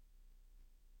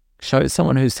 shows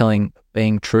someone who's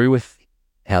being true with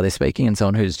how they're speaking and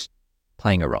someone who's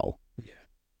playing a role. Yeah,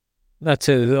 that's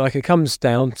it. Like, it comes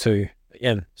down to,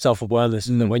 again, self-awareness.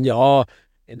 And when you are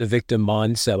in the victim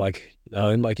mindset, like, you know,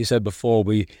 and like you said before,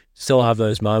 we still have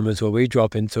those moments where we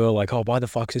drop into it, like, oh, why the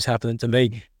fuck is this happening to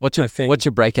me? What's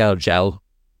your breakout of jail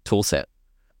tool set?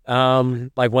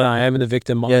 Like when I am in the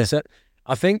victim mindset,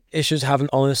 I think it's just having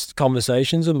honest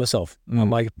conversations with myself. I'm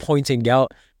like pointing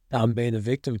out that I'm being a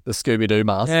victim. The Scooby-Doo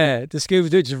mask. Yeah, the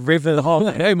Scooby-Doo just ripping it off.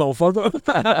 Hey, motherfucker.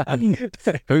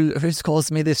 Who's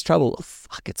caused me this trouble? Oh,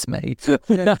 fuck, it's me.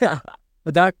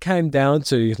 But that came down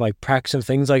to like practicing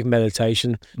things like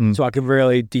meditation, so I could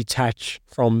really detach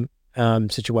from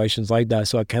situations like that,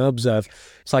 so I can observe.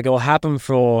 It's like it will happen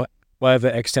for whatever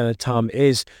extended time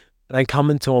is, and then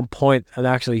coming to a point and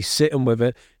actually sitting with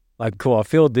it, like, cool, I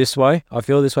feel this way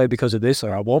because of this.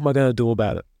 All right, what am I going to do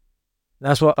about it? And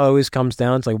that's what always comes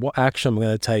down to, like, what action am I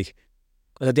going to take?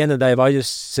 Because at the end of the day, if I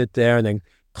just sit there and then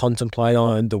contemplate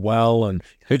on it and dwell and...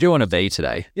 Who do you want to be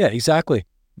today? Yeah, exactly.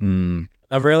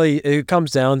 It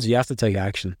comes down to you have to take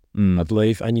action, I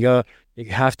believe, and you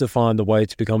have to find a way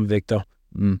to become a victor.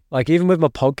 Like even with my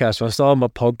podcast, when I started my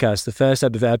podcast, the first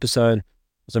episode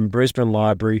was in Brisbane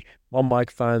Library, one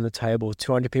microphone on the table,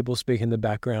 200 people speaking in the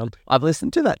background. I've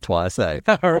listened to that twice,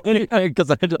 because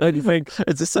I don't think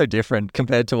it's just so different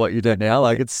compared to what you do now.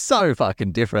 Like, it's so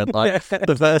fucking different. Like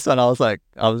the first one,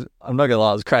 I'm not gonna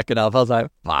lie, I was cracking up. I was like,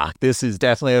 fuck, this is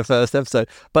definitely a first episode.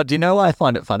 But do you know why I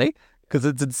find it funny? Because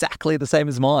it's exactly the same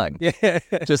as mine. Yeah.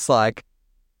 Just like,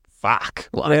 fuck.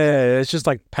 Like, yeah, it's just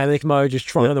like panic mode, just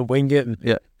trying to wing it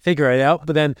and figure it out.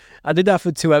 But then I did that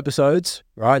for 2 episodes,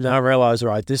 right? And I realized,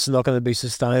 right, this is not going to be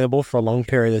sustainable for a long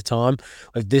period of time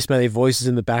with this many voices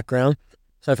in the background.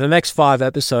 So for the next 5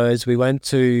 episodes, we went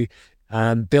to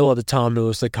Bill at the time, who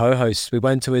was the co-host. We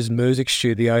went to his music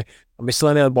studio, and we still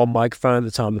only had one microphone at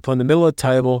the time. We put in the middle of the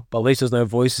table, but at least there's no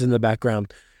voices in the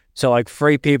background. So like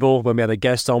 3 people, when we had a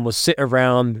guest on, would sit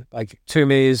around like 2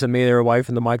 meters, a meter away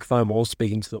from the microphone, we're all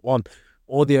speaking to the one.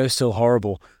 Audio is still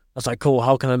horrible. I was like, cool,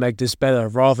 how can I make this better?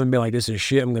 Rather than be like, this is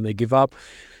shit, I'm going to give up.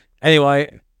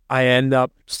 Anyway, I end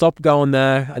up stopped going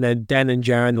there, and then Dan and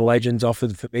Jaron, the legends,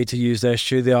 offered for me to use their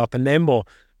studio up in Nembor.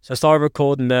 So I started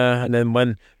recording there, and then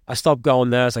when I stopped going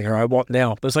there, it's like, all right, what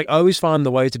now? But it's like, I always find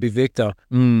the way to be victor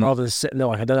rather than sitting there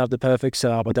like, I don't have the perfect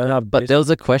setup, I don't have... But there was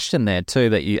a question there too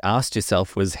that you asked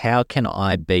yourself was, how can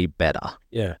I be better?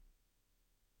 Yeah.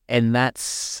 And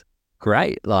that's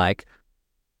great. Like,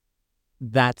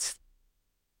 that's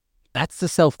that's the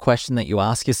self question that you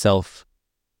ask yourself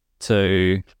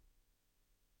to.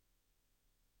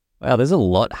 Wow, there's a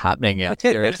lot happening out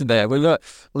there, isn't there? We've got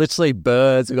literally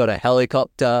birds. We've got a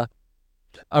helicopter.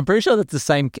 I'm pretty sure that's the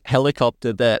same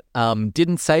helicopter that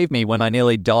didn't save me when I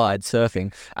nearly died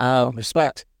surfing.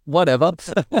 Respect. Whatever.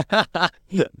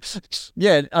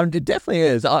 Yeah, it definitely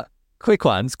is. Quick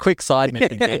ones, quick side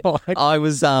note. I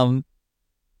was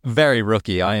very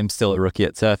rookie. I am still a rookie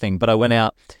at surfing, but I went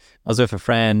out. I was with a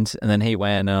friend, and then he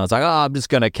went, and I was like, I'm just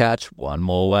going to catch one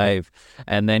more wave.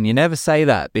 And then you never say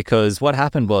that, because what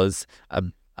happened was a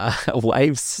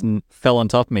wave fell on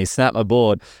top of me, snapped my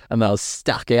board, and I was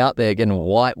stuck out there getting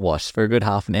whitewashed for a good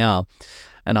half an hour.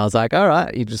 And I was like, all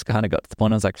right, you just kind of got to the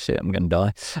point. I was like, shit, I'm going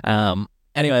to die.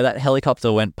 Anyway, that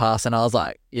helicopter went past, and I was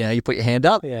like, you put your hand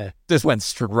up. Yeah. Just went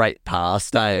straight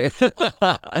past, eh?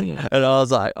 And I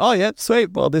was like, oh, yeah,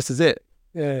 sweet. Well, this is it.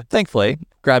 Yeah. Thankfully,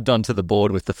 grabbed onto the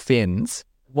board with the fins.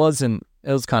 It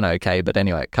was kind of okay, but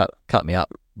anyway, it cut me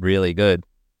up really good.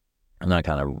 And then I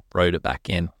kind of rode it back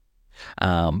in.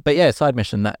 But yeah, side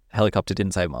mission, that helicopter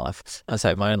didn't save my life. I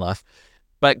saved my own life.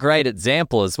 But great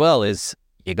example as well is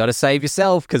you got to save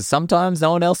yourself, because sometimes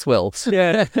no one else will.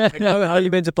 Yeah. How are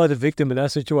you meant to play the victim in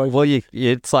that situation? Well,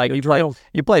 it's like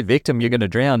you play victim, you're going to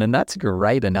drown, and that's a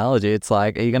great analogy. It's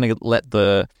like, are you going to let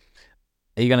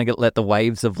the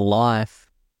waves of life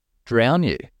drown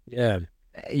you? Yeah.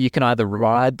 You can either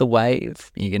ride the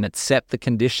wave, you can accept the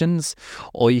conditions,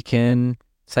 or you can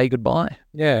say goodbye.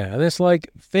 Yeah, and it's like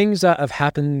things that have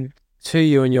happened to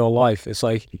you in your life. It's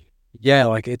like, yeah,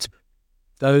 like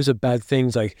those are bad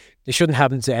things. Like, they shouldn't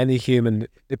happen to any human,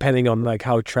 depending on like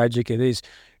how tragic it is.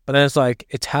 But then it's like,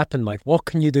 it's happened. Like, what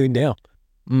can you do now?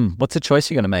 What's the choice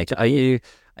you're going to make? Are you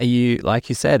like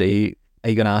you said? Are you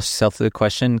going to ask yourself the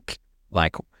question,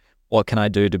 like, what can I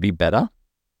do to be better?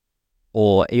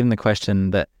 Or even the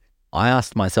question that I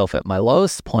asked myself at my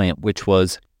lowest point, which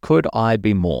was, could I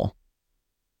be more?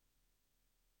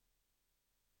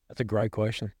 That's a great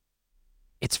question.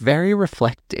 It's very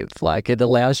reflective. Like, it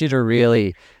allows you to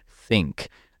really think.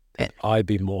 Could I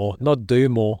be more, not do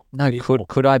more. No,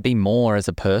 could I be more as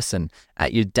a person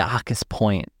at your darkest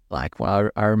point? Like, well,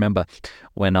 I remember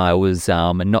when I was,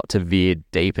 not to veer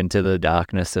deep into the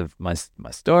darkness of my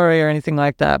story or anything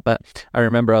like that, but I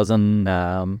remember I was on,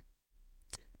 I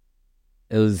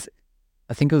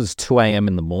think it was 2 a.m.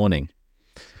 in the morning,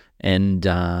 and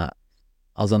I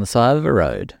was on the side of the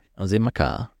road. I was in my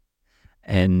car,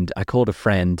 and I called a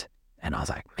friend, and I was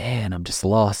like, man, I'm just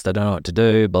lost. I don't know what to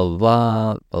do, blah, blah,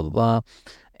 blah, blah, blah, blah.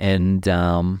 And,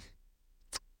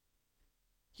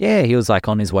 yeah, he was like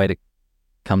on his way to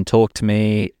come talk to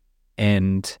me,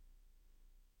 and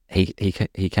he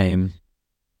came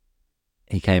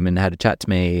and had a chat to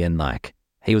me, and like,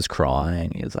 he was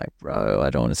crying. He was like, bro,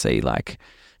 I don't want to see, like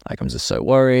I'm just so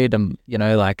worried. I'm,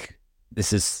 like,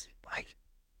 this is like,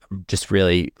 I'm just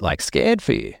really like scared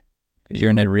for you, because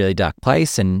you're in a really dark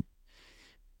place, and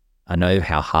I know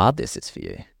how hard this is for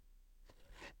you.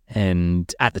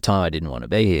 And at the time I didn't want to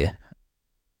be here.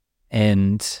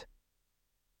 And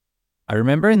I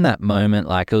remember in that moment,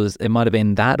 like it might have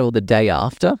been that or the day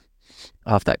after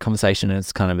that conversation,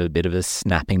 it's kind of a bit of a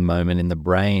snapping moment in the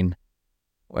brain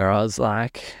where I was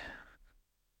like,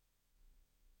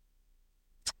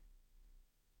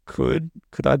 could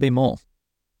I be more?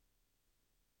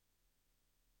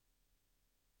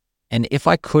 And if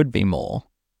I could be more,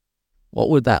 what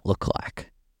would that look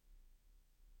like?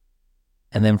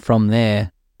 And then from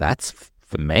there, that's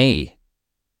for me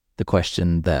the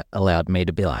question that allowed me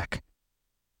to be like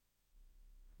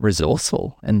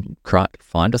resourceful and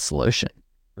find a solution.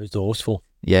 Resourceful.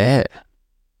 Yeah.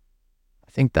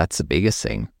 I think that's the biggest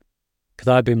thing. Could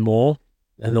I be more?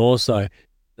 And also,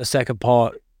 the second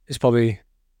part is probably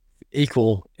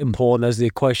equal important as the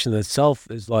question itself,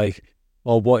 is like,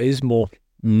 well, what is more?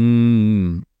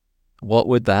 What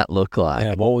would that look like?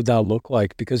 Yeah, what would that look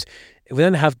like? Because if we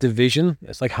don't have division,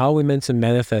 it's like, how are we meant to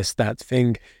manifest that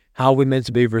thing? How are we meant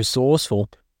to be resourceful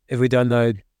if we don't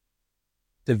know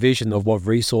the vision of what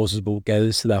resources will get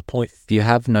us to that point? If you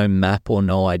have no map or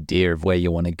no idea of where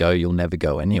you want to go, you'll never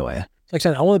go anywhere. It's like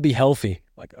saying, I want to be healthy.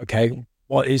 Like, okay,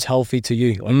 what is healthy to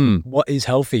you? Like, what is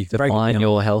healthy? Define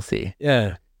your healthy.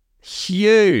 Yeah.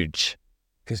 Huge.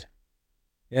 Because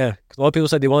a lot of people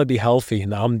say they want to be healthy,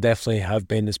 and I'm definitely have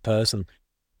been this person.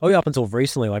 Probably up until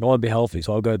recently, like, I want to be healthy,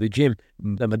 so I'll go to the gym.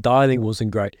 Then my dieting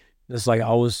wasn't great. It's like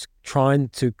I was trying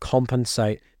to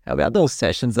compensate. How about those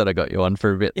sessions that I got you on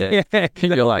for a bit there? Yeah.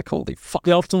 You're like, holy fuck.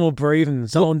 The optimal breathing.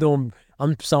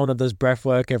 I'm someone that does breath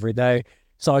work every day.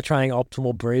 start training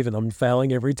optimal breathing. I'm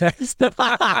failing every test. No,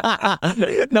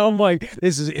 I'm like,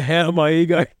 this is how my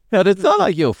ego. But it's not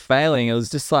like you're failing. It was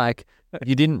just like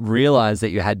you didn't realize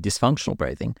that you had dysfunctional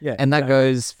breathing. Yeah, and that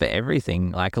exactly. goes for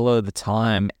everything. Like a lot of the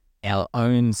time, our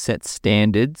own set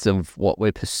standards of what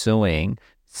we're pursuing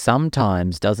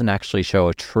sometimes doesn't actually show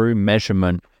a true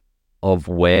measurement of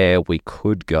where we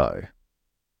could go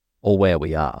or where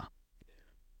we are.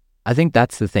 I think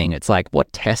that's the thing. It's like,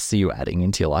 what tests are you adding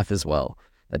into your life as well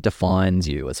that defines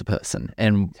you as a person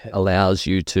and allows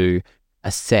you to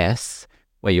assess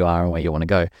where you are and where you want to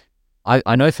go?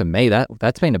 I know for me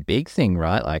that's been a big thing,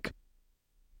 right? Like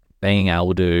being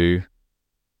able to,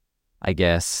 I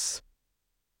guess,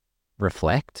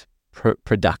 reflect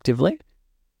productively.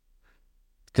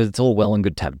 Because it's all well and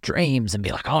good to have dreams and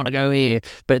be like, I want to go here.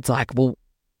 But it's like, well,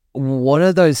 what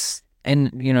are those? And,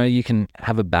 you know, you can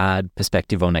have a bad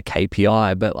perspective on a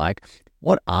KPI, but like,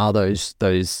 what are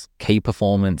those key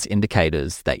performance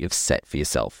indicators that you've set for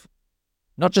yourself?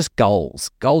 Not just goals.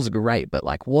 Goals are great, but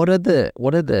like, what are the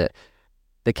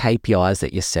KPIs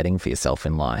that you're setting for yourself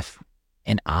in life?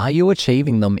 And are you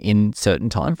achieving them in certain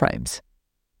timeframes?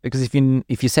 Because if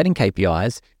you're setting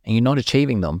KPIs and you're not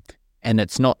achieving them, and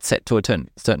it's not set to a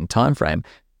certain time frame,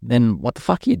 then what the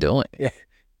fuck are you doing? Yeah.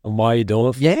 And why are you doing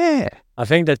it? Yeah. I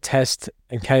think the test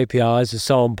and KPIs is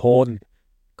so important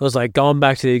because, like, going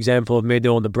back to the example of me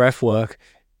doing the breath work,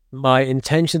 my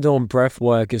intention doing breath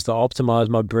work is to optimize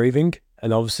my breathing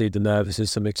and obviously the nervous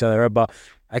system, etc. But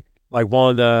one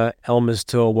of the elements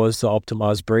to it was to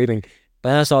optimize breathing. But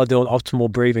then I started doing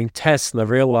optimal breathing tests, and I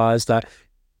realized that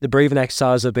the breathing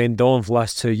exercise I've been doing for the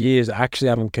last 2 years actually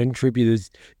haven't contributed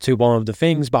to one of the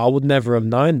things, but I would never have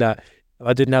known that if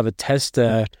I didn't have a test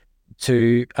there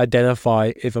to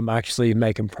identify if I'm actually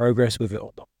making progress with it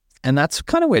or not. And that's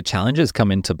kind of where challenges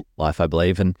come into life, I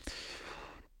believe. And,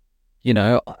 you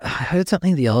know, I heard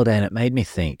something the other day and it made me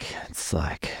think. It's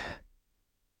like,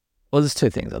 well, there's two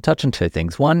things. I'll touch on two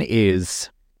things. One is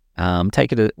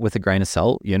take it with a grain of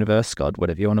salt, universe, God,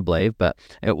 whatever you want to believe, but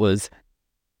it was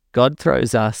God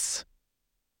throws us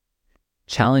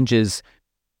challenges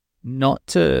not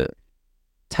to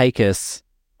take us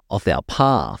off our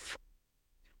path,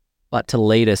 but to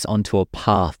lead us onto a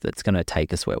path that's going to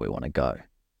take us where we want to go.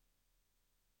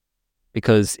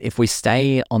 Because if we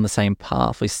stay on the same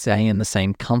path, we stay in the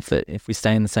same comfort. If we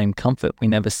stay in the same comfort, we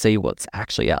never see what's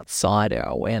actually outside our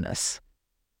awareness.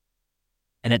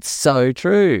 And it's so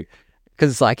true.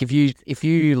 Because like if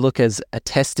you look as a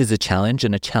test is a challenge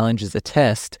and a challenge is a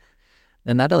test,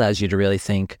 then that allows you to really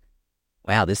think,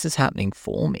 wow, this is happening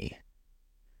for me.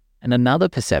 And another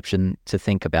perception to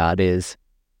think about is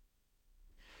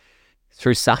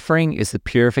through suffering is the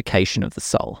purification of the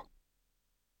soul.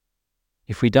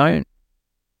 If we don't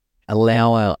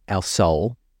allow our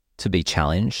soul to be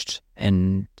challenged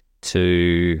and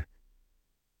to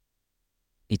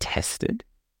be tested,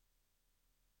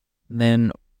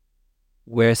 then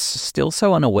we're still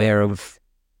so unaware of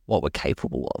what we're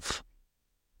capable of.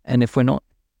 And if we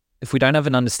don't have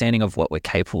an understanding of what we're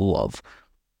capable of,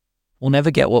 we'll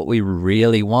never get what we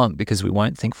really want because we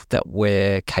won't think that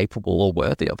we're capable or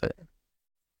worthy of it.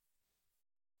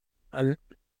 And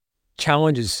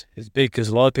challenge is big because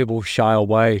a lot of people shy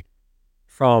away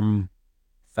from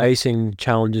facing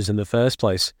challenges in the first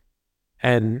place.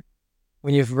 And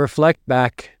when you reflect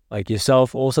back, like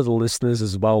yourself, also the listeners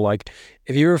as well, like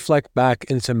if you reflect back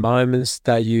into moments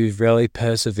that you've really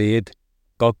persevered,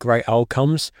 got great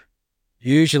outcomes,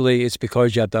 usually it's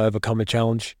because you had to overcome a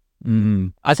challenge.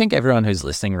 I think everyone who's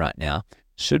listening right now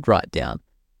should write down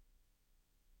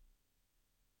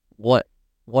what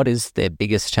is their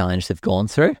biggest challenge they've gone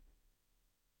through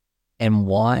and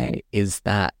why is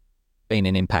that been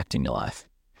an impact in your life.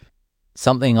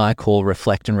 Something I call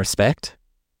reflect and respect.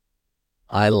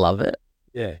 I love it.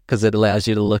 Yeah. Because it allows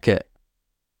you to look at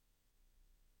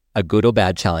a good or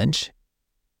bad challenge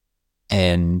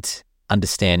and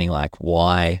understanding like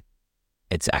why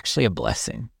it's actually a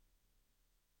blessing.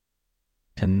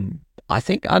 And I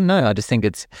just think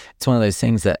it's one of those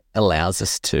things that allows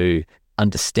us to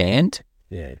understand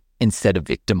instead of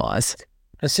victimize.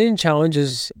 And seeing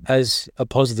challenges as a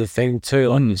positive thing too,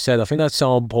 like you said, I think that's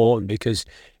so important because,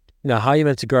 you know, how you're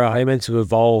meant to grow, how you're meant to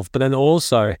evolve, but then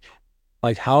also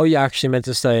like how you actually meant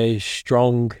to stay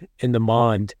strong in the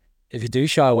mind. If you do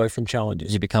shy away from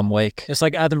challenges, you become weak. It's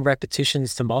like adding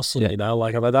repetitions to muscle, you know,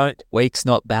 like if I don't. Weak's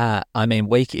not bad. I mean,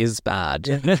 weak is bad.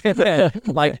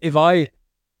 Like if I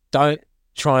don't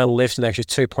try and lift an extra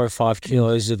 2.5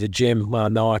 kilos at the gym, well, I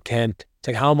know I can. It's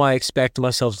like, how am I expecting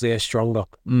myself to get stronger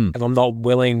if I'm not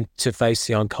willing to face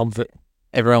the uncomfort?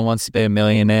 Everyone wants to be a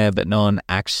millionaire, but no one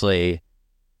actually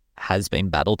has been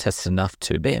battle tested enough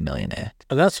to be a millionaire.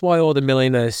 And that's why all the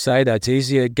millionaires say that it's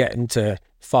easier getting to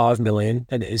 5 million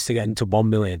than it is to get into 1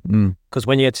 million. Because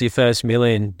when you get to your first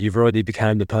million, you've already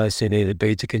become the person you need to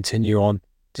be to continue on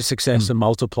to success and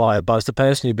multiply it. But it's the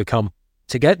person you become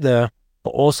to get there, but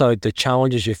also the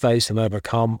challenges you face and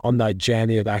overcome on that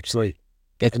journey of actually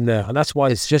getting there. And that's why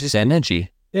It's just energy.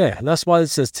 Yeah, and that's why the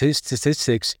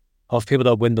statistics of people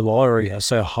that win the lottery are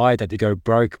so high that they go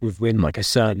broke within like a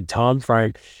certain time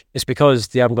frame. It's because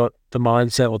they haven't got the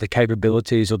mindset or the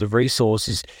capabilities or the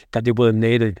resources that they would have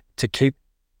needed to keep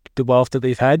the wealth that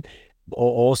they've had,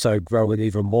 or also grow it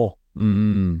even more.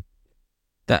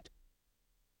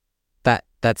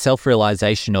 That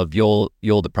self-realization of you're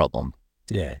the problem.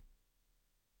 Yeah.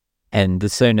 And the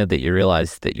sooner that you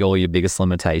realize that you're your biggest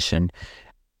limitation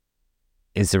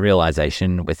is the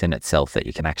realization within itself that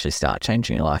you can actually start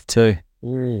changing your life too.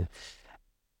 And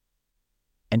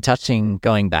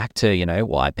going back to,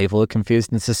 why people are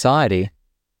confused in society,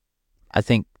 I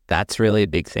think that's really a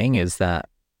big thing, is that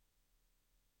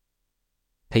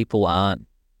people aren't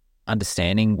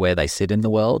understanding where they sit in the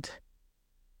world.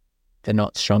 They're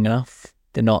not strong enough.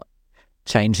 They're not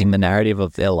changing the narrative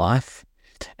of their life.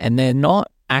 And they're not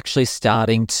actually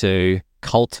starting to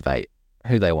cultivate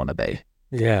who they want to be.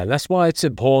 Yeah, that's why it's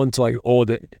important to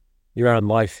audit your own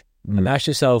life and ask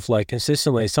yourself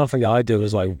consistently. Something that I do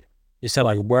is you said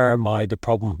where am I the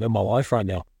problem in my life right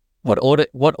now? What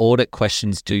audit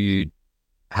questions do you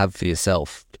have for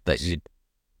yourself that you?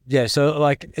 Yeah, so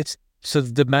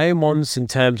the main ones in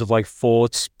terms of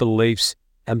thoughts, beliefs,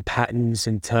 and patterns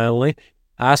internally.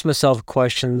 I ask myself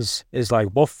questions is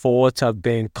what thoughts have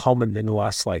been common in the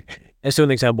last let's do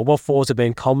an example. What thoughts have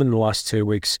been common in the last 2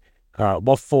 weeks?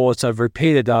 What thoughts I've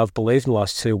repeated that I've believed in the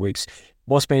last 2 weeks?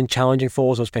 What's been challenging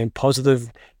thoughts? What's been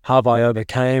positive? How have I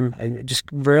overcame? And just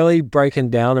really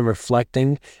breaking down and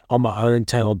reflecting on my own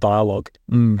internal dialogue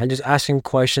and just asking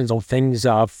questions on things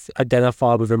that I've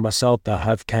identified within myself that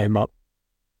have came up,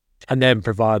 and then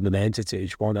provide an answer to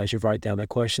each one as you write down the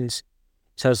questions.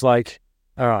 So it's all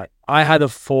right, I had a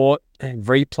thought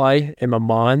replay in my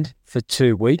mind for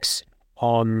 2 weeks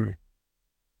on,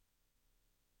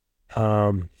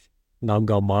 now I'm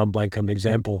going mind blank on an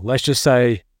example. Let's just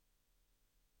say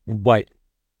weight.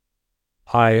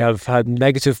 I have had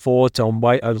negative thoughts on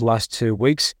weight over the last 2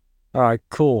 weeks. All right,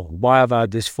 cool. Why have I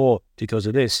had this thought? Because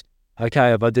of this.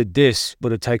 Okay, if I did this,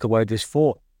 would it take away this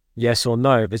thought? Yes or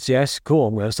no? If it's yes, cool,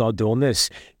 I'm going to start doing this.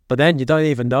 But then you don't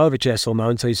even know if it's yes or no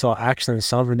until you start actioning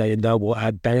something that you know will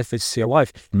add benefits to your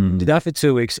life. Did that for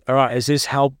 2 weeks. All right, is this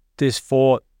help this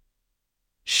thought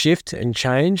shift and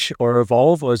change or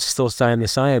evolve, or is it still staying the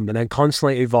same? And then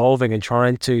constantly evolving and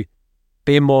trying to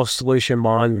be more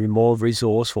solution-minded, be more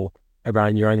resourceful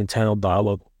around your own internal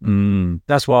dialogue.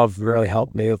 That's what have really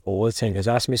helped me with auditing, is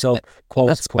ask myself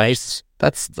quality questions.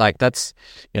 That's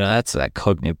that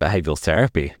cognitive behavioral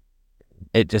therapy.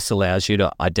 It just allows you to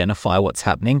identify what's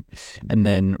happening and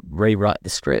then rewrite the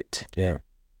script. Yeah.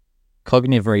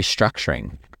 Cognitive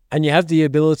restructuring. And you have the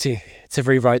ability to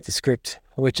rewrite the script,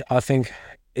 which I think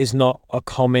is not a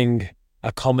common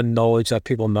knowledge that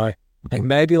people know.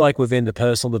 Maybe within the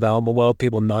personal development world,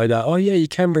 people know that, oh yeah, you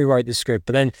can rewrite the script.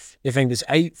 But then you think there's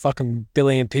 8 fucking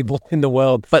billion people in the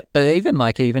world. But even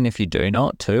if you do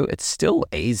not too, it's still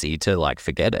easy to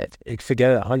forget it.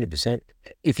 Forget it 100%.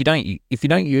 If you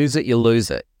don't use it, you lose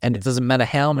it. And it doesn't matter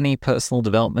how many personal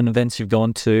development events you've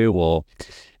gone to or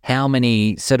how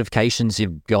many certifications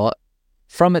you've got.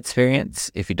 From experience,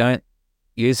 if you don't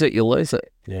use it, you'll lose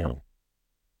it. Yeah.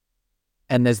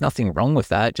 And there's nothing wrong with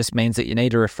that. It just means that you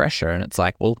need a refresher. And it's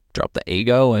drop the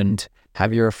ego and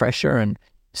have your refresher and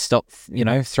stop,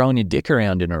 throwing your dick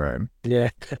around in a room.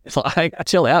 Yeah. It's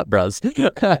chill out, bros.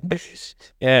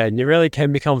 Yeah, and you really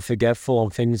can become forgetful on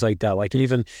things like that.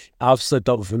 Even I've slipped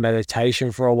up with a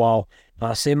meditation for a while. And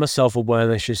I see my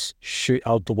self-awareness just shoot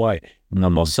out the way. And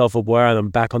I'm not self-aware and I'm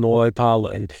back on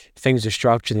autopilot and things are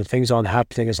structured and things aren't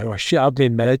happening. It's oh shit, I've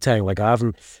been meditating. I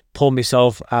haven't pulled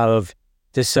myself out of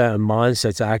this certain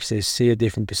mindset to actually see a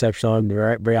different perception on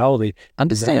reality.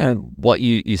 Understand what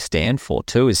you stand for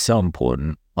too is so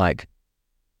important. I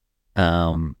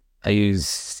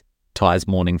use Ty's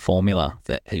morning formula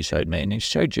that he showed me, and he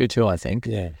showed you too, I think.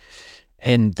 Yeah.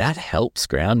 And that helps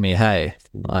ground me. Hey,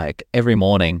 every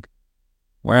morning,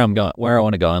 where I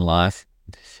want to go in life,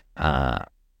 a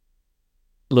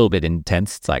little bit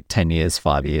intense. It's 10 years,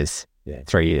 5 years,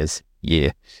 3 years,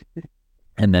 year.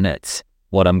 And then it's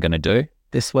what I'm going to do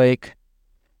this week,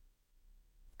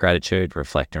 gratitude,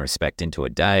 reflect and respect into a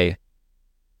day.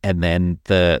 And then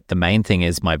the main thing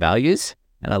is my values.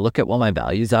 And I look at what my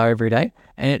values are every day,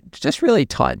 and it just really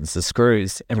tightens the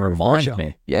screws and reminds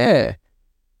me. Yeah.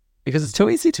 because it's too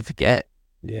easy to forget,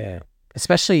 Yeah.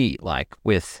 especially like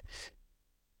with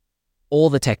all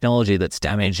the technology that's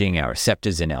damaging our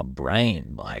receptors in our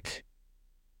brain. Like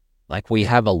we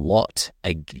have a lot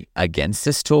against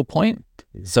us to a point.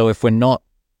 So if we're not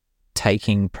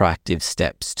taking proactive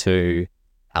steps to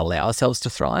allow ourselves to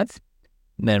thrive,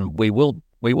 then we will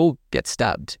get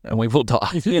stabbed and we will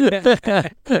die.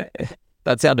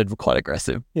 That sounded quite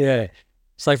aggressive. Yeah.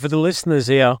 It's like, for the listeners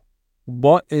here,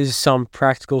 what is some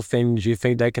practical things you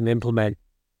think they can implement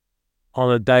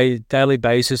on a daily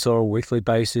basis or a weekly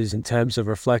basis in terms of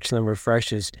reflection and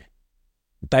refreshes?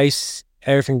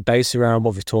 Everything based around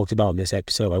what we've talked about in this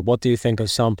episode. Like, what do you think are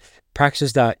some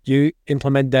practices that you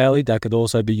implement daily that could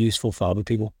also be useful for other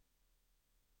people?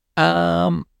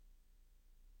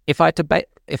 If I had to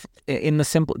if in the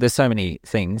simple, there's so many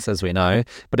things, as we know,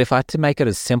 but if I had to make it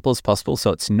as simple as possible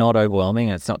so it's not overwhelming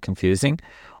and it's not confusing,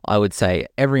 I would say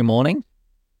every morning,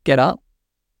 get up,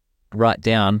 write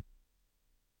down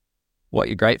what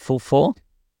you're grateful for,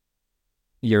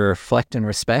 you reflect and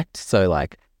respect. So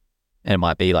like, and it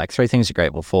might be like 3 things you're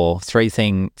grateful for, 3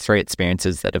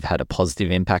 experiences that have had a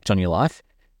positive impact on your life.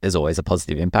 There's always a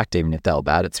positive impact, even if they were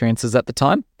bad experiences at the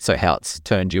time. So how it's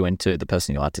turned you into the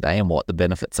person you are today and what the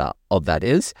benefits are of that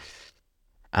is.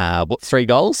 What 3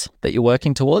 goals that you're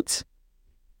working towards,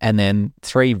 and then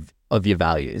 3 of your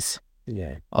values.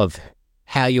 Yeah. Of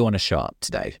how you want to show up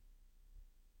today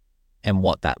and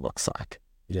what that looks like.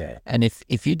 Yeah. And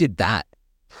if you did that,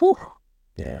 whew,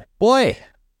 yeah, boy,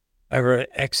 over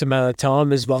X amount of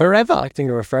time as well, forever, acting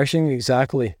and refreshing.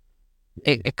 Exactly.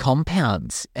 It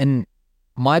compounds. And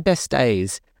my best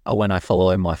days are when I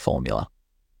follow my formula.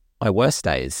 My worst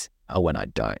days are when I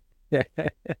don't.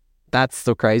 That's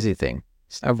the crazy thing.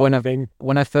 When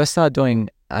I first started doing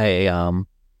a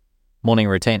morning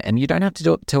routine, and you don't have to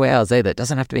do it 2 hours either. It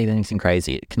doesn't have to be anything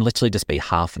crazy. It can literally just be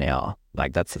half an hour.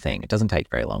 Like, that's the thing. It doesn't take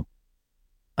very long.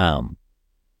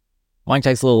 Mine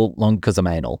takes a little long because I'm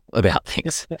anal about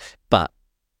things. But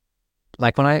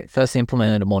like, when I first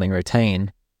implemented a morning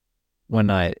routine,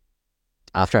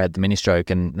 after I had the mini stroke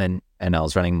and I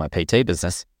was running my PT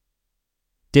business,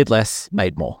 did less,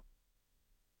 made more.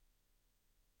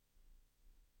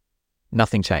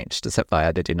 Nothing changed except I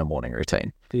added in a morning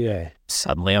routine. Yeah.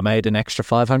 Suddenly I made an extra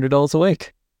 $500 a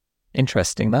week.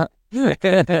 Interesting, that.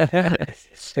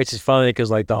 Which is funny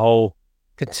because like the whole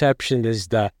conception is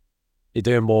that you're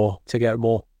doing more to get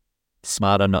more.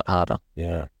 Smarter, not harder.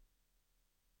 Yeah.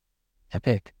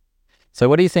 Epic. So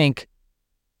what do you think?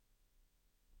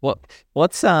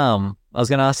 What's I was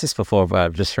going to ask this before, but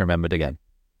I've just remembered again.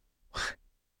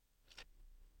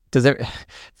 For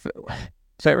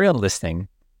everyone listening,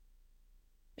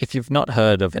 if you've not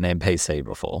heard of an NPC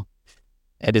before,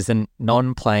 it is a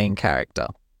non-playing character.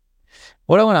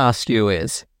 What I want to ask you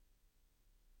is,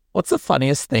 what's the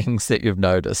funniest things that you've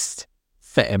noticed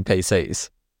for NPCs?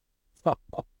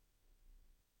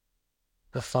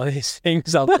 The funniest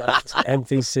things I've noticed for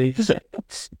NPCs.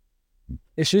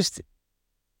 It's just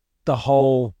the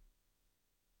whole,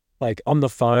 like, on the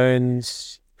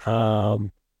phones,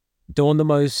 doing the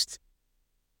most,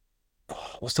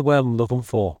 what's the word I'm looking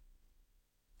for?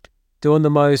 Doing the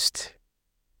most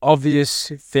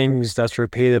obvious things that's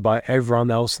repeated by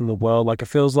everyone else in the world. Like, it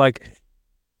feels like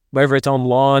whether it's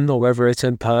online or whether it's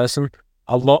in person,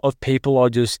 a lot of people are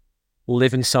just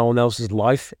living someone else's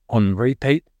life on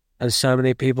repeat, and so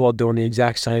many people are doing the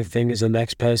exact same thing as the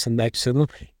next person next to them.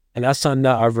 And that's something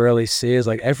that I really see, is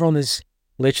like everyone is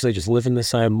literally just living the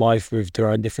same life with their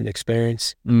own different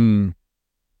experience.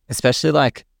 Especially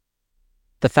like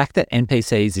the fact that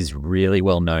NPCs is really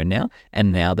well known now,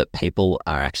 and now that people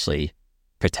are actually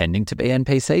pretending to be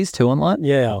NPCs too online.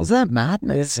 Yeah. Is that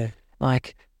madness? Yeah.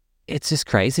 Like, it's just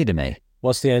crazy to me.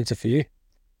 What's the answer for you?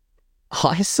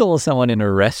 I saw someone in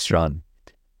a restaurant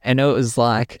and it was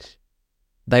like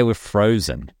they were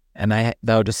frozen and they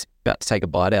were just about to take a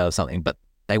bite out of something, but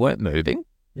they weren't moving.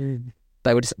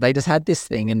 They just had this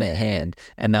thing in their hand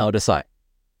and they were just like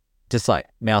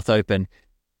mouth open.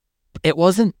 It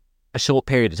wasn't a short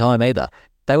period of time either.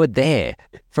 They were there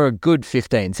for a good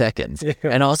 15 seconds. Yeah.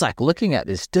 And I was like looking at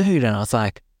this dude and I was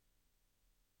like,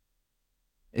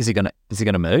 is he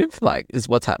gonna move? Like, is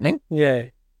what's happening? Yeah.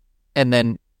 And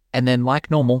then like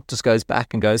normal, just goes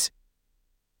back and goes,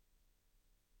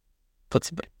 puts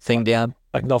the thing down.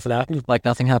 Like nothing happened. Like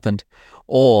nothing happened.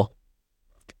 Or,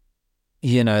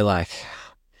 you know, like,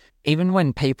 even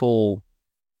when people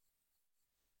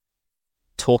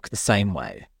talk the same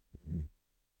way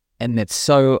and it's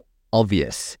so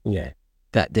obvious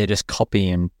that they're just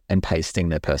copying and pasting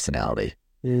their personality.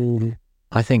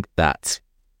 I think that's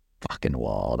fucking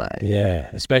wild, eh? Yeah,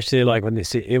 especially like when they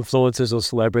see influencers or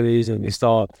celebrities and they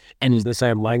start And using the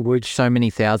same language. so many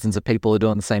thousands of people are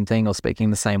doing the same thing or speaking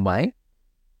the same way.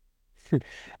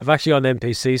 I've actually got an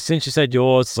NPC. Since you said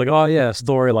yours, it's like, oh yeah, a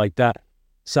story like that.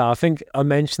 So I think I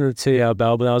mentioned it to you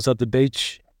about when I was at the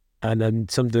beach and then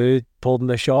some dude pulled in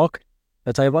a shark. Did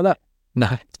I tell you about that?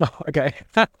 No. Oh, okay.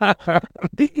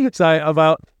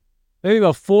 So maybe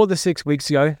about 4 to 6 weeks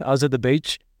ago, I was at the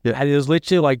beach. Yeah. And it was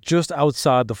literally like just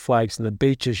outside the flags, and the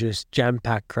beach is just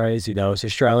jam-packed crazy. It's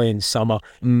Australian summer.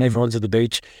 Everyone's at the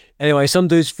beach. Anyway, some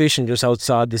dude's fishing just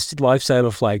outside this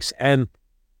lifesaver flags, and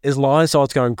his line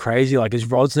starts going crazy. Like his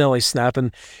rod's nearly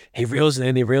snapping. He reels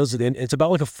it in. It's about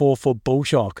like a 4-foot bull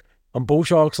shark. And bull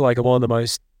sharks are like one of the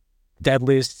most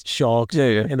deadliest sharks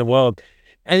in the world.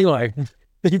 Anyway,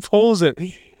 he pulls it,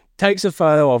 takes a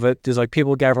photo of it. There's like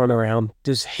people gathering around.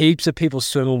 There's heaps of people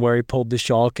swimming where he pulled the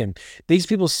shark, and these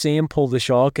people see him pull the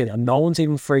shark, and no one's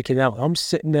even freaking out. I'm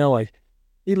sitting there like,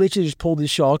 he literally just pulled the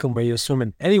shark and where he was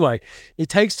swimming. Anyway, he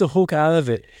takes the hook out of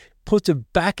it, puts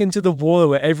it back into the water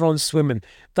where everyone's swimming,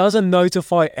 doesn't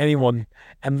notify anyone,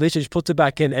 and literally just puts it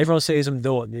back in. Everyone sees him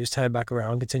do it, and he just turn back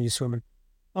around and continue swimming.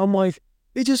 I'm like,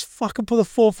 he just fucking put a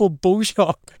 4-foot bull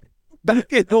shark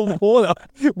back in the water.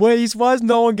 Why is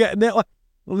no one getting it? Like,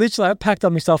 literally, I packed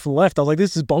up my stuff and left. I was like,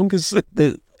 this is bonkers.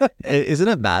 Isn't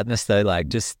it madness though? Like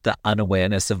just the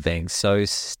unawareness of being so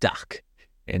stuck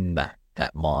in that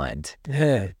mind.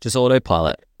 Yeah. Just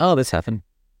autopilot. Oh, this happened.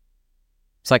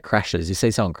 It's like crashes. You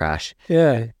see someone crash.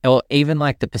 Yeah. Or even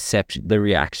like the perception, the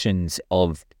reactions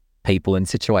of people in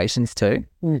situations too.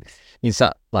 You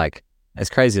start like, as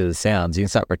crazy as it sounds, you can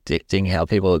start predicting how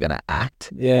people are going to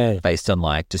act. Yeah. Based on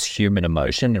like just human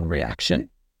emotion and reaction.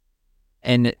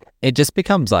 And it just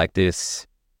becomes like this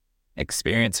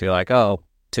experience. You're like, oh,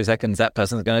 2 seconds, that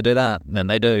person's going to do that. And then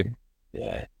they do.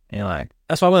 Yeah. And you're like,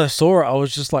 that's why when I saw it, I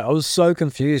was just like, I was so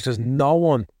confused because no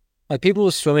one, like people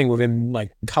were swimming within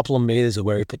like a couple of meters of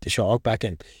where he put the shark back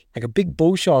in. Like a big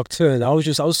bull shark too. And I was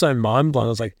so mind blown. I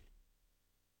was like,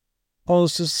 I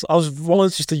was wanting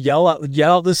just to yell out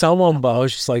to someone, but I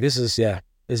was just like, this is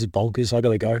bonkers. I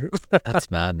gotta go. that's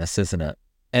madness, isn't it?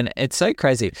 And it's so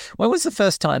crazy. When was the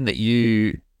first time that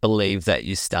you believed that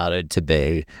you started to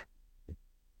be,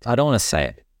 I don't want to say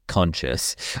it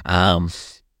conscious,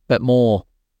 but more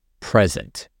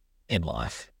present in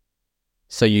life?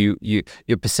 So your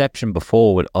perception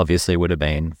before would have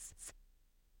been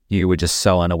you were just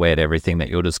so unaware of everything that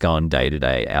you're just going day to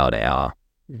day, hour to hour,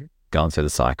 going through the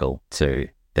cycle to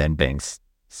then being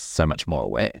so much more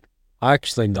aware. I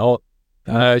actually not.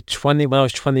 When I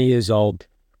was 20 years old.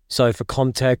 So for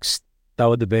context, that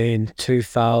would have been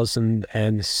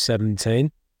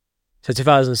 2017. So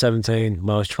 2017,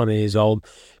 when I was 20 years old.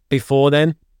 Before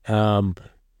then, for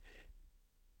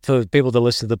people that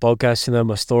listen to the podcast, you know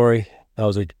my story. I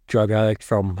was a drug addict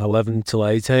from 11 till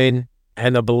 18.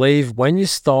 And I believe when you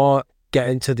start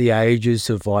getting to the ages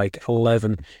of like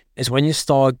 11 is when you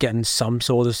start getting some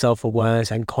sort of self-awareness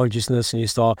and consciousness, and you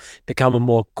start becoming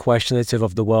more questionative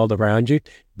of the world around you.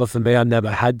 But for me, I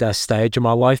never had that stage in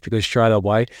my life because straight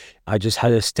away, I just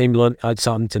had a stimulant, I had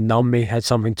something to numb me, had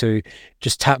something to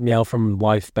just tap me out from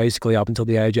life, basically up until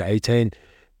the age of 18.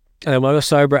 And when I was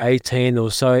sober at 18,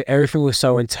 everything was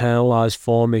so internalized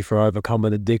for me for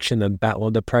overcoming addiction and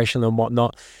battling depression and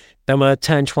whatnot. Then when I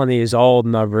turned 20 years old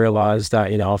and I realized that,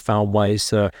 I found ways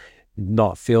to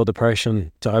not feel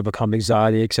depression, to overcome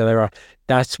anxiety, etc.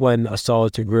 That's when I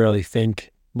started to really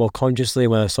think more consciously,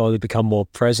 when I started to become more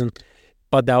present.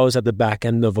 But that was at the back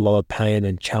end of a lot of pain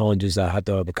and challenges that I had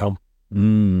to overcome.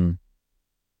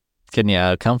 Getting you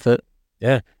out of comfort.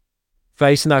 Yeah.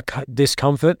 Facing that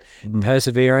discomfort,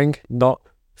 persevering, not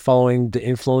following the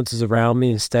influences around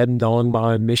me, instead knowing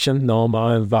my own mission, knowing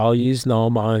my own values,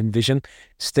 knowing my own vision,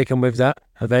 sticking with that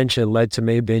eventually led to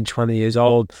me being 20 years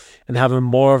old and having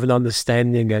more of an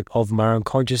understanding of my own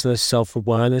consciousness,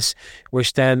 self-awareness,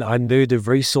 which then I knew the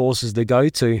resources to go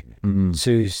to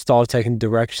start taking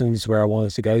directions where I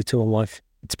wanted to go to in life.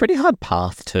 It's a pretty hard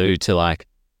path too, to like,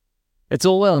 it's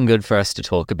all well and good for us to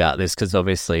talk about this because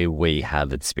obviously we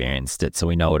have experienced it, so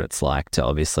we know what it's like to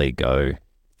obviously go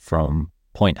from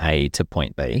point A to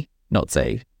point B, not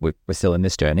Z. We're still in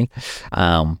this journey.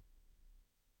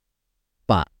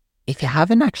 But if you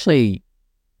haven't actually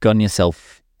gotten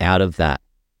yourself out of that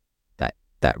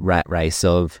rat race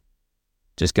of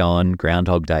just going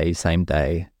Groundhog Day, same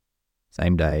day,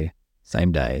 same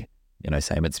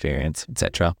experience,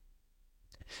 etc.,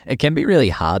 it can be really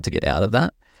hard to get out of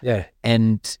that. Yeah.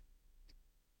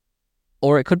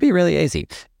 Or it could be really easy.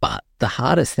 But the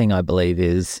hardest thing, I believe,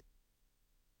 is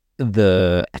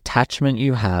the attachment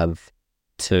you have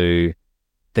to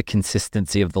the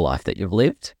consistency of the life that you've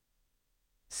lived.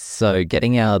 So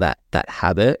getting out of that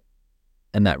habit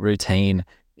and that routine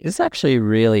is actually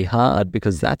really hard,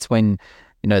 because that's when,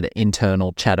 the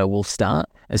internal chatter will start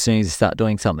as soon as you start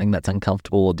doing something that's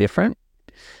uncomfortable or different.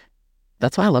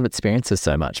 That's why I love experiences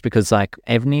so much, because like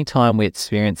every time we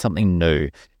experience something new,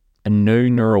 a new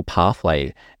neural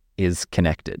pathway is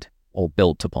connected or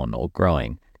built upon or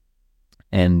growing.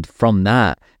 And from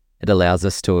that, it allows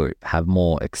us to have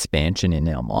more expansion in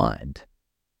our mind.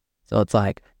 So it's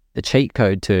like the cheat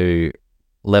code to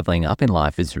leveling up in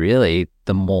life is really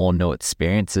the more new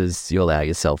experiences you allow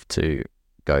yourself to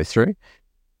go through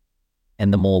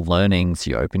and the more learnings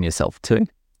you open yourself to.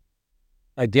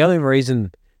 Like the only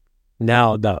reason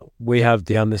now that we have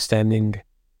the understanding,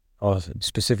 or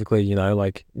specifically,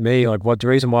 like me, like what the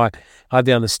reason why I have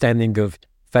the understanding of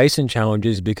facing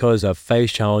challenges, because I've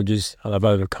faced challenges and I've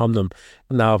overcome them.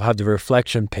 And now I've had the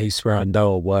reflection piece where I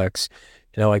know it works.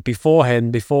 Like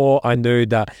beforehand, before I knew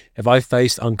that if I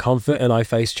faced uncomfort and I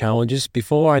faced challenges,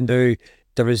 before I knew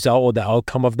the result or the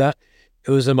outcome of that,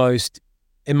 it was the most,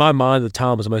 in my mind at the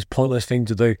time, it was the most pointless thing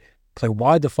to do. Like,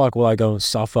 why the fuck will I go and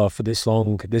suffer for this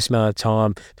long, this amount of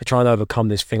time to try and overcome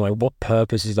this thing? Like, what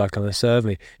purpose is that going to serve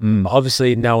me? But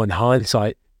obviously, now in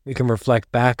hindsight, we can reflect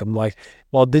back. I'm like,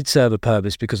 well, it did serve a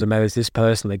purpose, because it made us this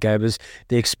person that gave us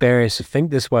the experience to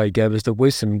think this way, gave us the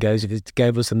wisdom, gave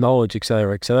us the knowledge,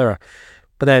 etc., etc.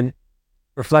 But then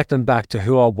reflecting back to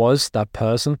who I was, that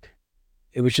person,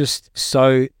 it was just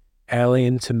so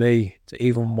alien to me to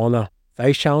even want to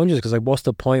face challenges, because like, what's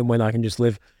the point when I can just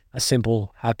live a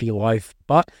simple, happy life?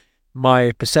 But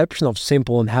my perception of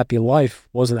simple and happy life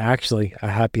wasn't actually a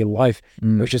happy life.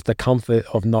 It was just the comfort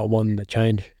of not wanting to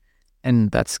change.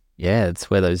 And it's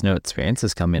where those new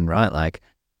experiences come in, right? Like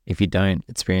if you don't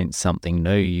experience something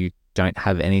new, you don't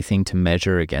have anything to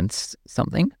measure against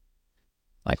something.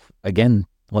 Like, again,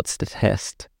 what's the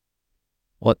test?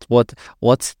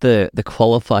 What's the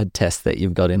qualified test that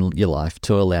you've got in your life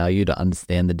to allow you to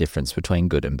understand the difference between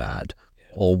good and bad,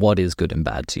 or what is good and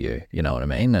bad to you? You know what I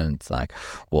mean? And it's like,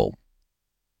 well,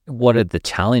 what are the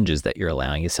challenges that you're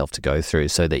allowing yourself to go through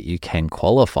so that you can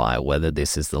qualify whether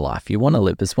this is the life you want to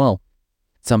live as well?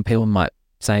 Some people might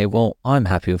say, well, I'm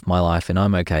happy with my life and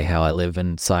I'm okay how I live.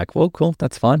 And it's like, well, cool,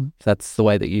 that's fine. That's the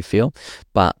way that you feel.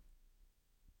 But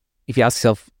if you ask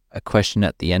yourself a question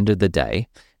at the end of the day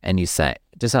and you say,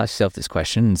 just ask yourself this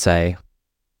question and say,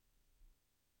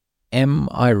 am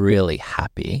I really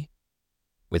happy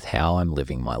with how I'm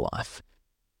living my life?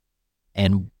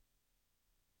 And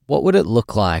what would it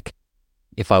look like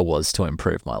if I was to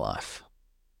improve my life?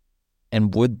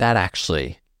 And would that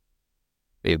actually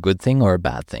be a good thing or a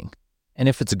bad thing? And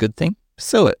if it's a good thing,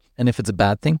 pursue it. And if it's a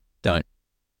bad thing, don't.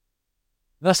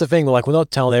 That's the thing. Like, we're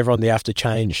not telling everyone they have to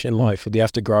change in life or they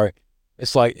have to grow.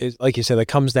 It's like you said, it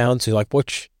comes down to like,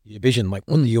 what's your vision? Like,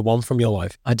 what do you want from your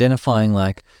life? Identifying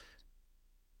like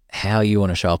how you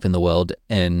want to show up in the world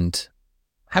and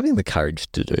having the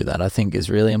courage to do that, I think, is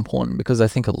really important, because I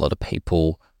think a lot of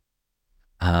people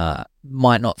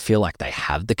might not feel like they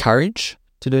have the courage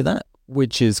to do that,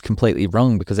 which is completely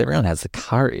wrong, because everyone has the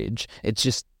courage. It's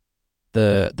just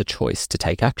the choice to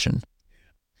take action.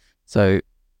 So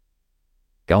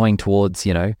going towards,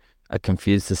 a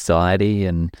confused society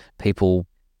and people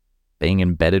being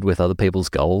embedded with other people's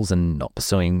goals and not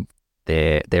pursuing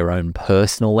their own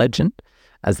personal legend,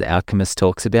 as the Alchemist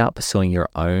talks about, pursuing your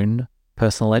own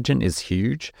personal legend is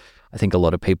huge. I think a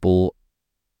lot of people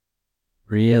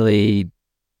really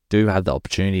do have the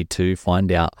opportunity to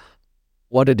find out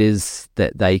what it is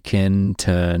that they can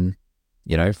turn,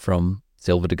 from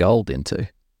silver to gold into.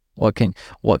 What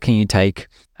can you take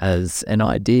as an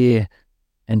idea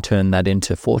and turn that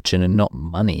into fortune, and not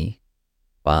money,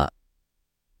 but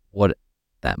what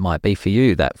that might be for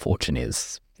you. That fortune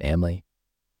is family,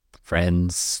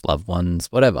 friends, loved ones,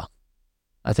 whatever.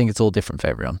 I think it's all different for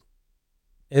everyone.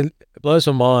 It blows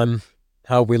my mind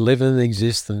how we live in an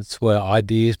existence where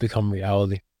ideas become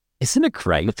reality. Isn't it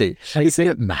crazy? Isn't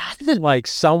it mad? Like,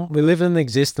 we live in an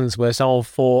existence where someone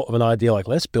thought of an idea like,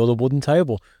 let's build a wooden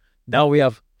table. Now we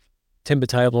have timber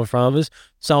table in front of us.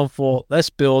 Someone thought, let's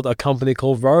build a company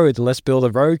called Rode, and let's build a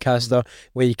Rodecaster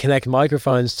where you connect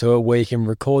microphones to it, where you can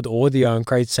record audio and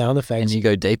create sound effects. And you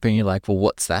go deeper and you're like, well,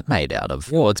 what's that made out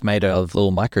of? Well, it's made out of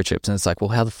little microchips. And it's like, well,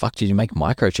 how the fuck did you make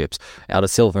microchips out of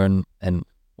silver and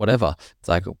whatever? It's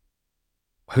like,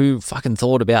 who fucking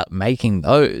thought about making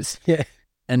those? Yeah.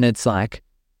 And it's like,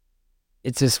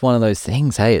 it's just one of those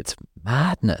things. Hey, it's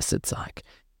madness. It's like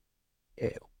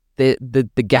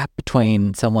the gap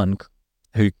between someone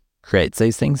who creates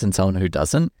these things and someone who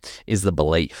doesn't is the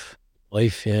belief.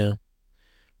 Belief, yeah.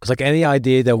 Because like any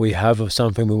idea that we have of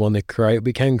something we want to create,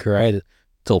 we can create it.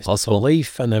 It's all possible.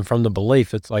 Belief, and then from the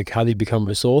belief, it's like, how do you become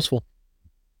resourceful?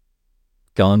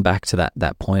 Going back to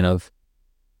that point of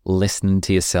listening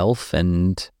to yourself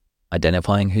and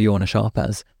identifying who you want to show up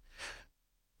as.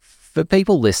 For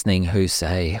people listening who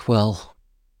say, well,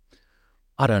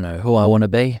 I don't know who I want to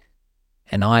be,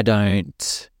 and I don't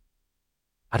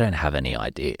have any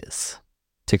ideas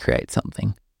to create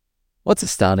something. What's a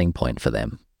starting point for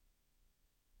them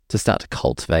to start to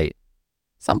cultivate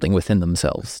something within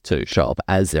themselves to show up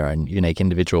as their own unique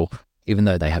individual, even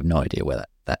though they have no idea where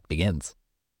that begins?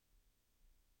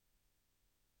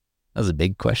 That was a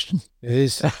big question. It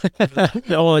is. I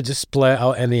don't want to just splurt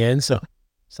out any answer.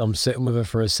 So I'm sitting with it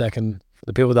for a second. For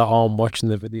the people that aren't watching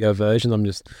the video version, I'm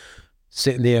just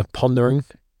sitting there pondering.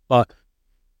 But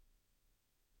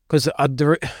because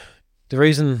the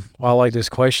reason why I like this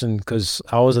question, because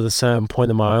I was at a certain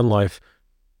point in my own life,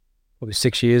 probably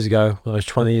 6 years ago, when I was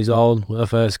 20 years old, when I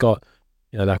first got,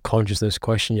 that consciousness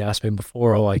question you asked me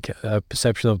before, or like a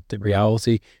perception of the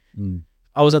reality.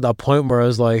 I was at that point where I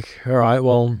was like, all right,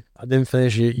 well, I didn't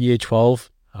finish year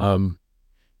 12.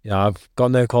 I've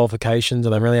got no qualifications. I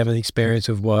don't really have any experience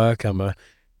with work. I'm a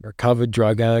recovered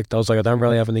drug addict. I was like, I don't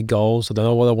really have any goals. I don't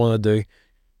know what I want to do.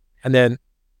 And then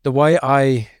the way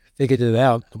I figured it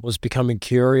out was becoming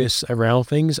curious around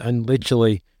things and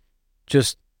literally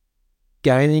just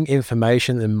gaining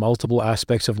information in multiple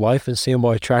aspects of life and seeing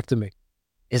what attracted me.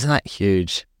 Isn't that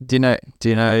huge? Do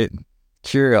you know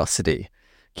curiosity?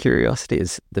 Curiosity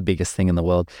is the biggest thing in the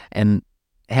world. And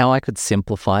how I could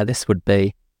simplify this would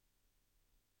be,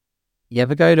 you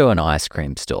ever go to an ice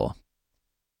cream store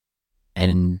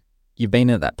and you've been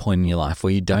at that point in your life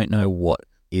where you don't know what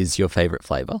is your favorite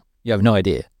flavor? You have no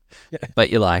idea. Yeah. But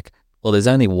you're like, well, there's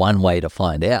only one way to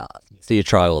find out. So you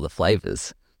try all the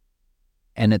flavors.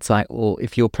 And it's like, well,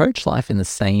 if you approach life in the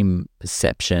same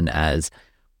perception as,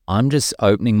 I'm just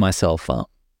opening myself up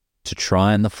to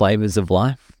trying the flavors of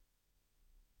life,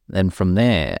 then from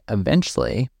there,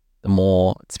 eventually, the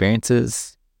more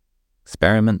experiences,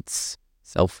 experiments,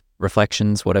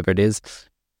 self-reflections, whatever it is,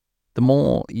 the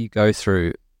more you go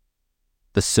through,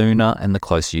 the sooner and the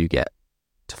closer you get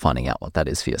to finding out what that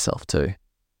is for yourself too.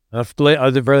 I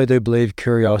really do believe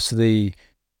curiosity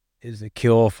is the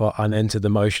cure for unanswered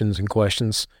emotions and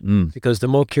questions. Because the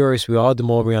more curious we are, the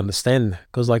more we understand.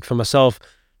 Because like for myself,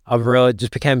 I've really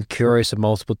just became curious of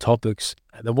multiple topics.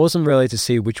 And it wasn't really to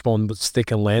see which one would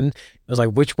stick and land. It was like,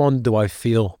 which one do I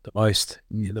feel the most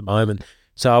in the moment?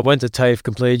 So I went to TAFE,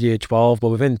 completed year 12, but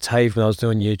within TAFE, when I was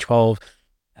doing year 12,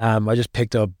 I just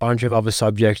picked a bunch of other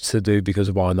subjects to do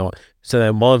because why not? So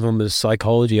then one of them was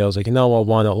psychology. I was like, you know what,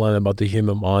 why not learn about the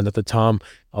human mind? At the time,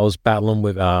 I was battling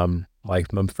with,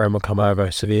 like my friend would come over,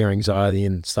 severe anxiety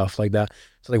and stuff like that.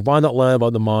 So like, why not learn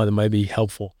about the mind and maybe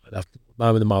helpful at that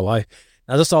moment in my life?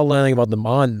 And I just started learning about the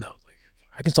mind.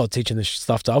 I can start teaching this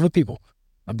stuff to other people.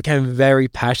 I became very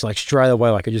passionate, like straight away,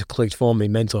 like it just clicked for me,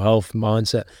 mental health,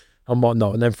 mindset and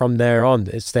whatnot. And then from there on,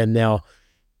 it's then now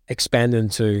expanded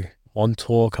into one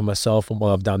talk on myself and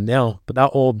what I've done now. But that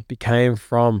all became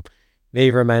from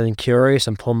me remaining curious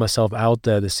and pulling myself out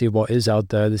there to see what is out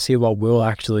there, to see what will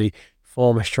actually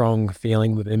form a strong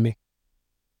feeling within me.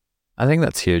 I think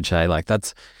that's huge, hey? Like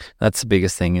that's the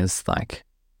biggest thing, is like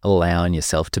allowing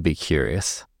yourself to be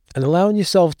curious. And allowing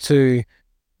yourself to,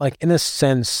 like, in a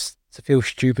sense, to feel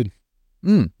stupid.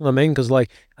 You know what I mean? Because, like,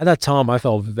 at that time, I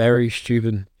felt very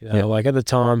stupid. Like, at the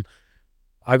time,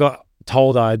 I got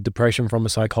told I had depression from a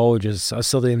psychologist. I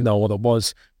still didn't know what it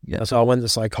was. So I went to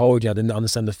psychology. I didn't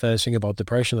understand the first thing about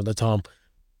depression at the time.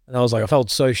 And I was like, I felt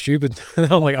so stupid.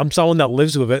 I'm like, I'm someone that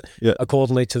lives with it,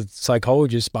 accordingly to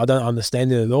psychologists, but I don't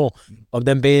understand it at all. Of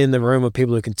then being in the room with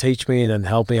people who can teach me and then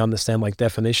help me understand, like,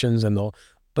 definitions and all,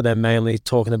 but then mainly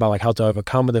talking about, like, how to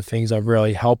overcome it, the things that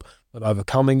really help with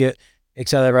overcoming it,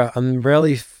 etc. And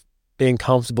really being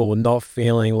comfortable with not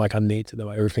feeling like I need to know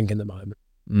everything in the moment.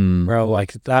 Where,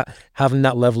 like, that, having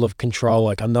that level of control,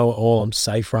 like, I know it all, I'm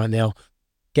safe right now.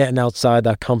 Getting outside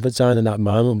that comfort zone in that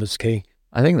moment was key.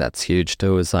 I think that's huge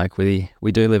too, is like we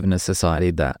do live in a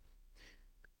society that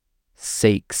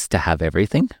seeks to have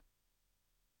everything,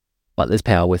 but there's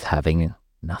power with having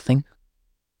nothing.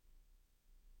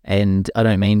 And I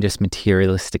don't mean just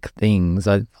materialistic things.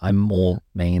 I more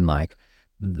mean like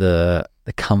the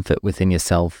comfort within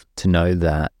yourself to know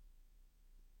that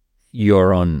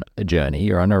you're on a journey,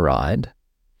 you're on a ride,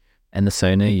 and the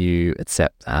sooner you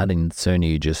accept that and the sooner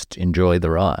you just enjoy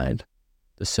the ride,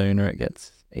 the sooner it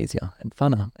gets easier and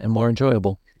funner and more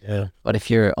enjoyable. Yeah. But if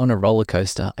you're on a roller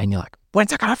coaster and you're like,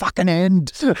 when's it gonna fucking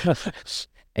end?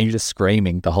 And you're just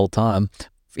screaming the whole time,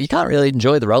 you can't really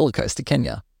enjoy the roller coaster, can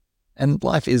you? And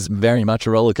life is very much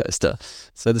a roller coaster.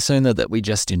 So the sooner that we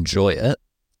just enjoy it,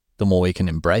 the more we can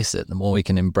embrace it. The more we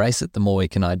can embrace it, the more we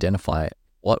can identify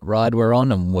what ride we're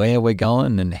on and where we're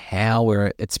going and how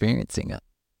we're experiencing it.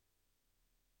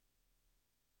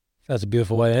 That's a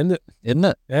beautiful way to end it. Isn't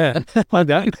it? Yeah. I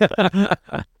don't.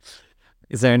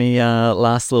 Is there any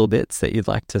last little bits that you'd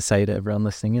like to say to everyone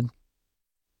listening in?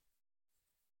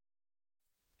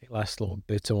 Last little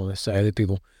bits I want to say to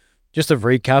people. Just a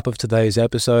recap of today's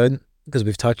episode, because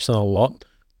we've touched on a lot.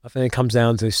 I think it comes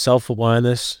down to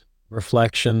self-awareness,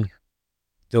 reflection,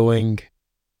 doing,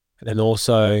 and then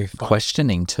also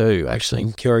Questioning too,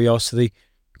 actually. Curiosity,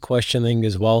 questioning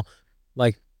as well.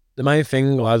 Like the main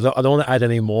thing, I don't want to add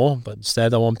any more, but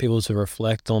instead I want people to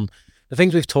reflect on the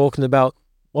things we've talked about,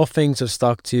 what things have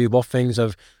stuck to you, what things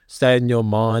have stayed in your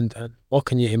mind, and what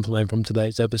can you implement from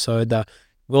today's episode that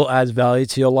will add value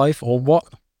to your life, or what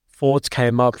thoughts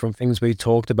came up from things we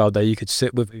talked about that you could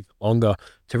sit with even longer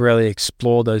to really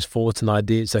explore those thoughts and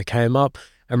ideas that came up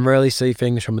and really see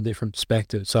things from a different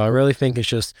perspective. So I really think it's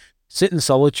just sit in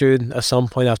solitude at some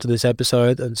point after this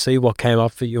episode and see what came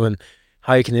up for you and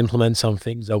how you can implement some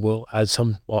things that will add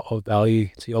somewhat of value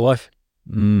to your life.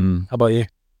 How about you?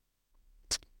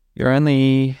 You're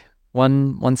only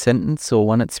one sentence or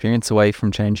one experience away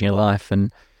from changing your life,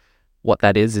 and what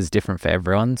that is different for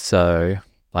everyone. So,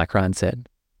 like Ryan said,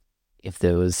 if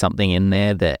there was something in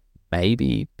there that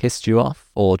maybe pissed you off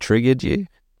or triggered you,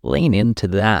 lean into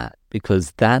that,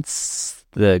 because that's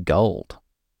the gold.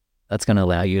 That's going to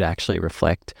allow you to actually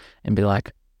reflect and be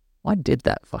like, why did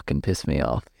that fucking piss me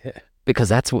off? Yeah. Because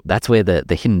that's where the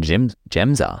hidden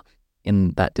gems are,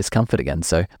 in that discomfort again.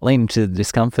 So lean into the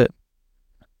discomfort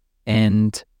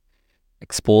and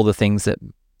explore the things that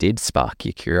did spark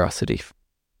your curiosity.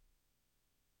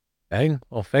 Bang.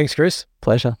 Well, thanks, Chris.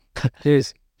 Pleasure.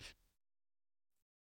 Cheers.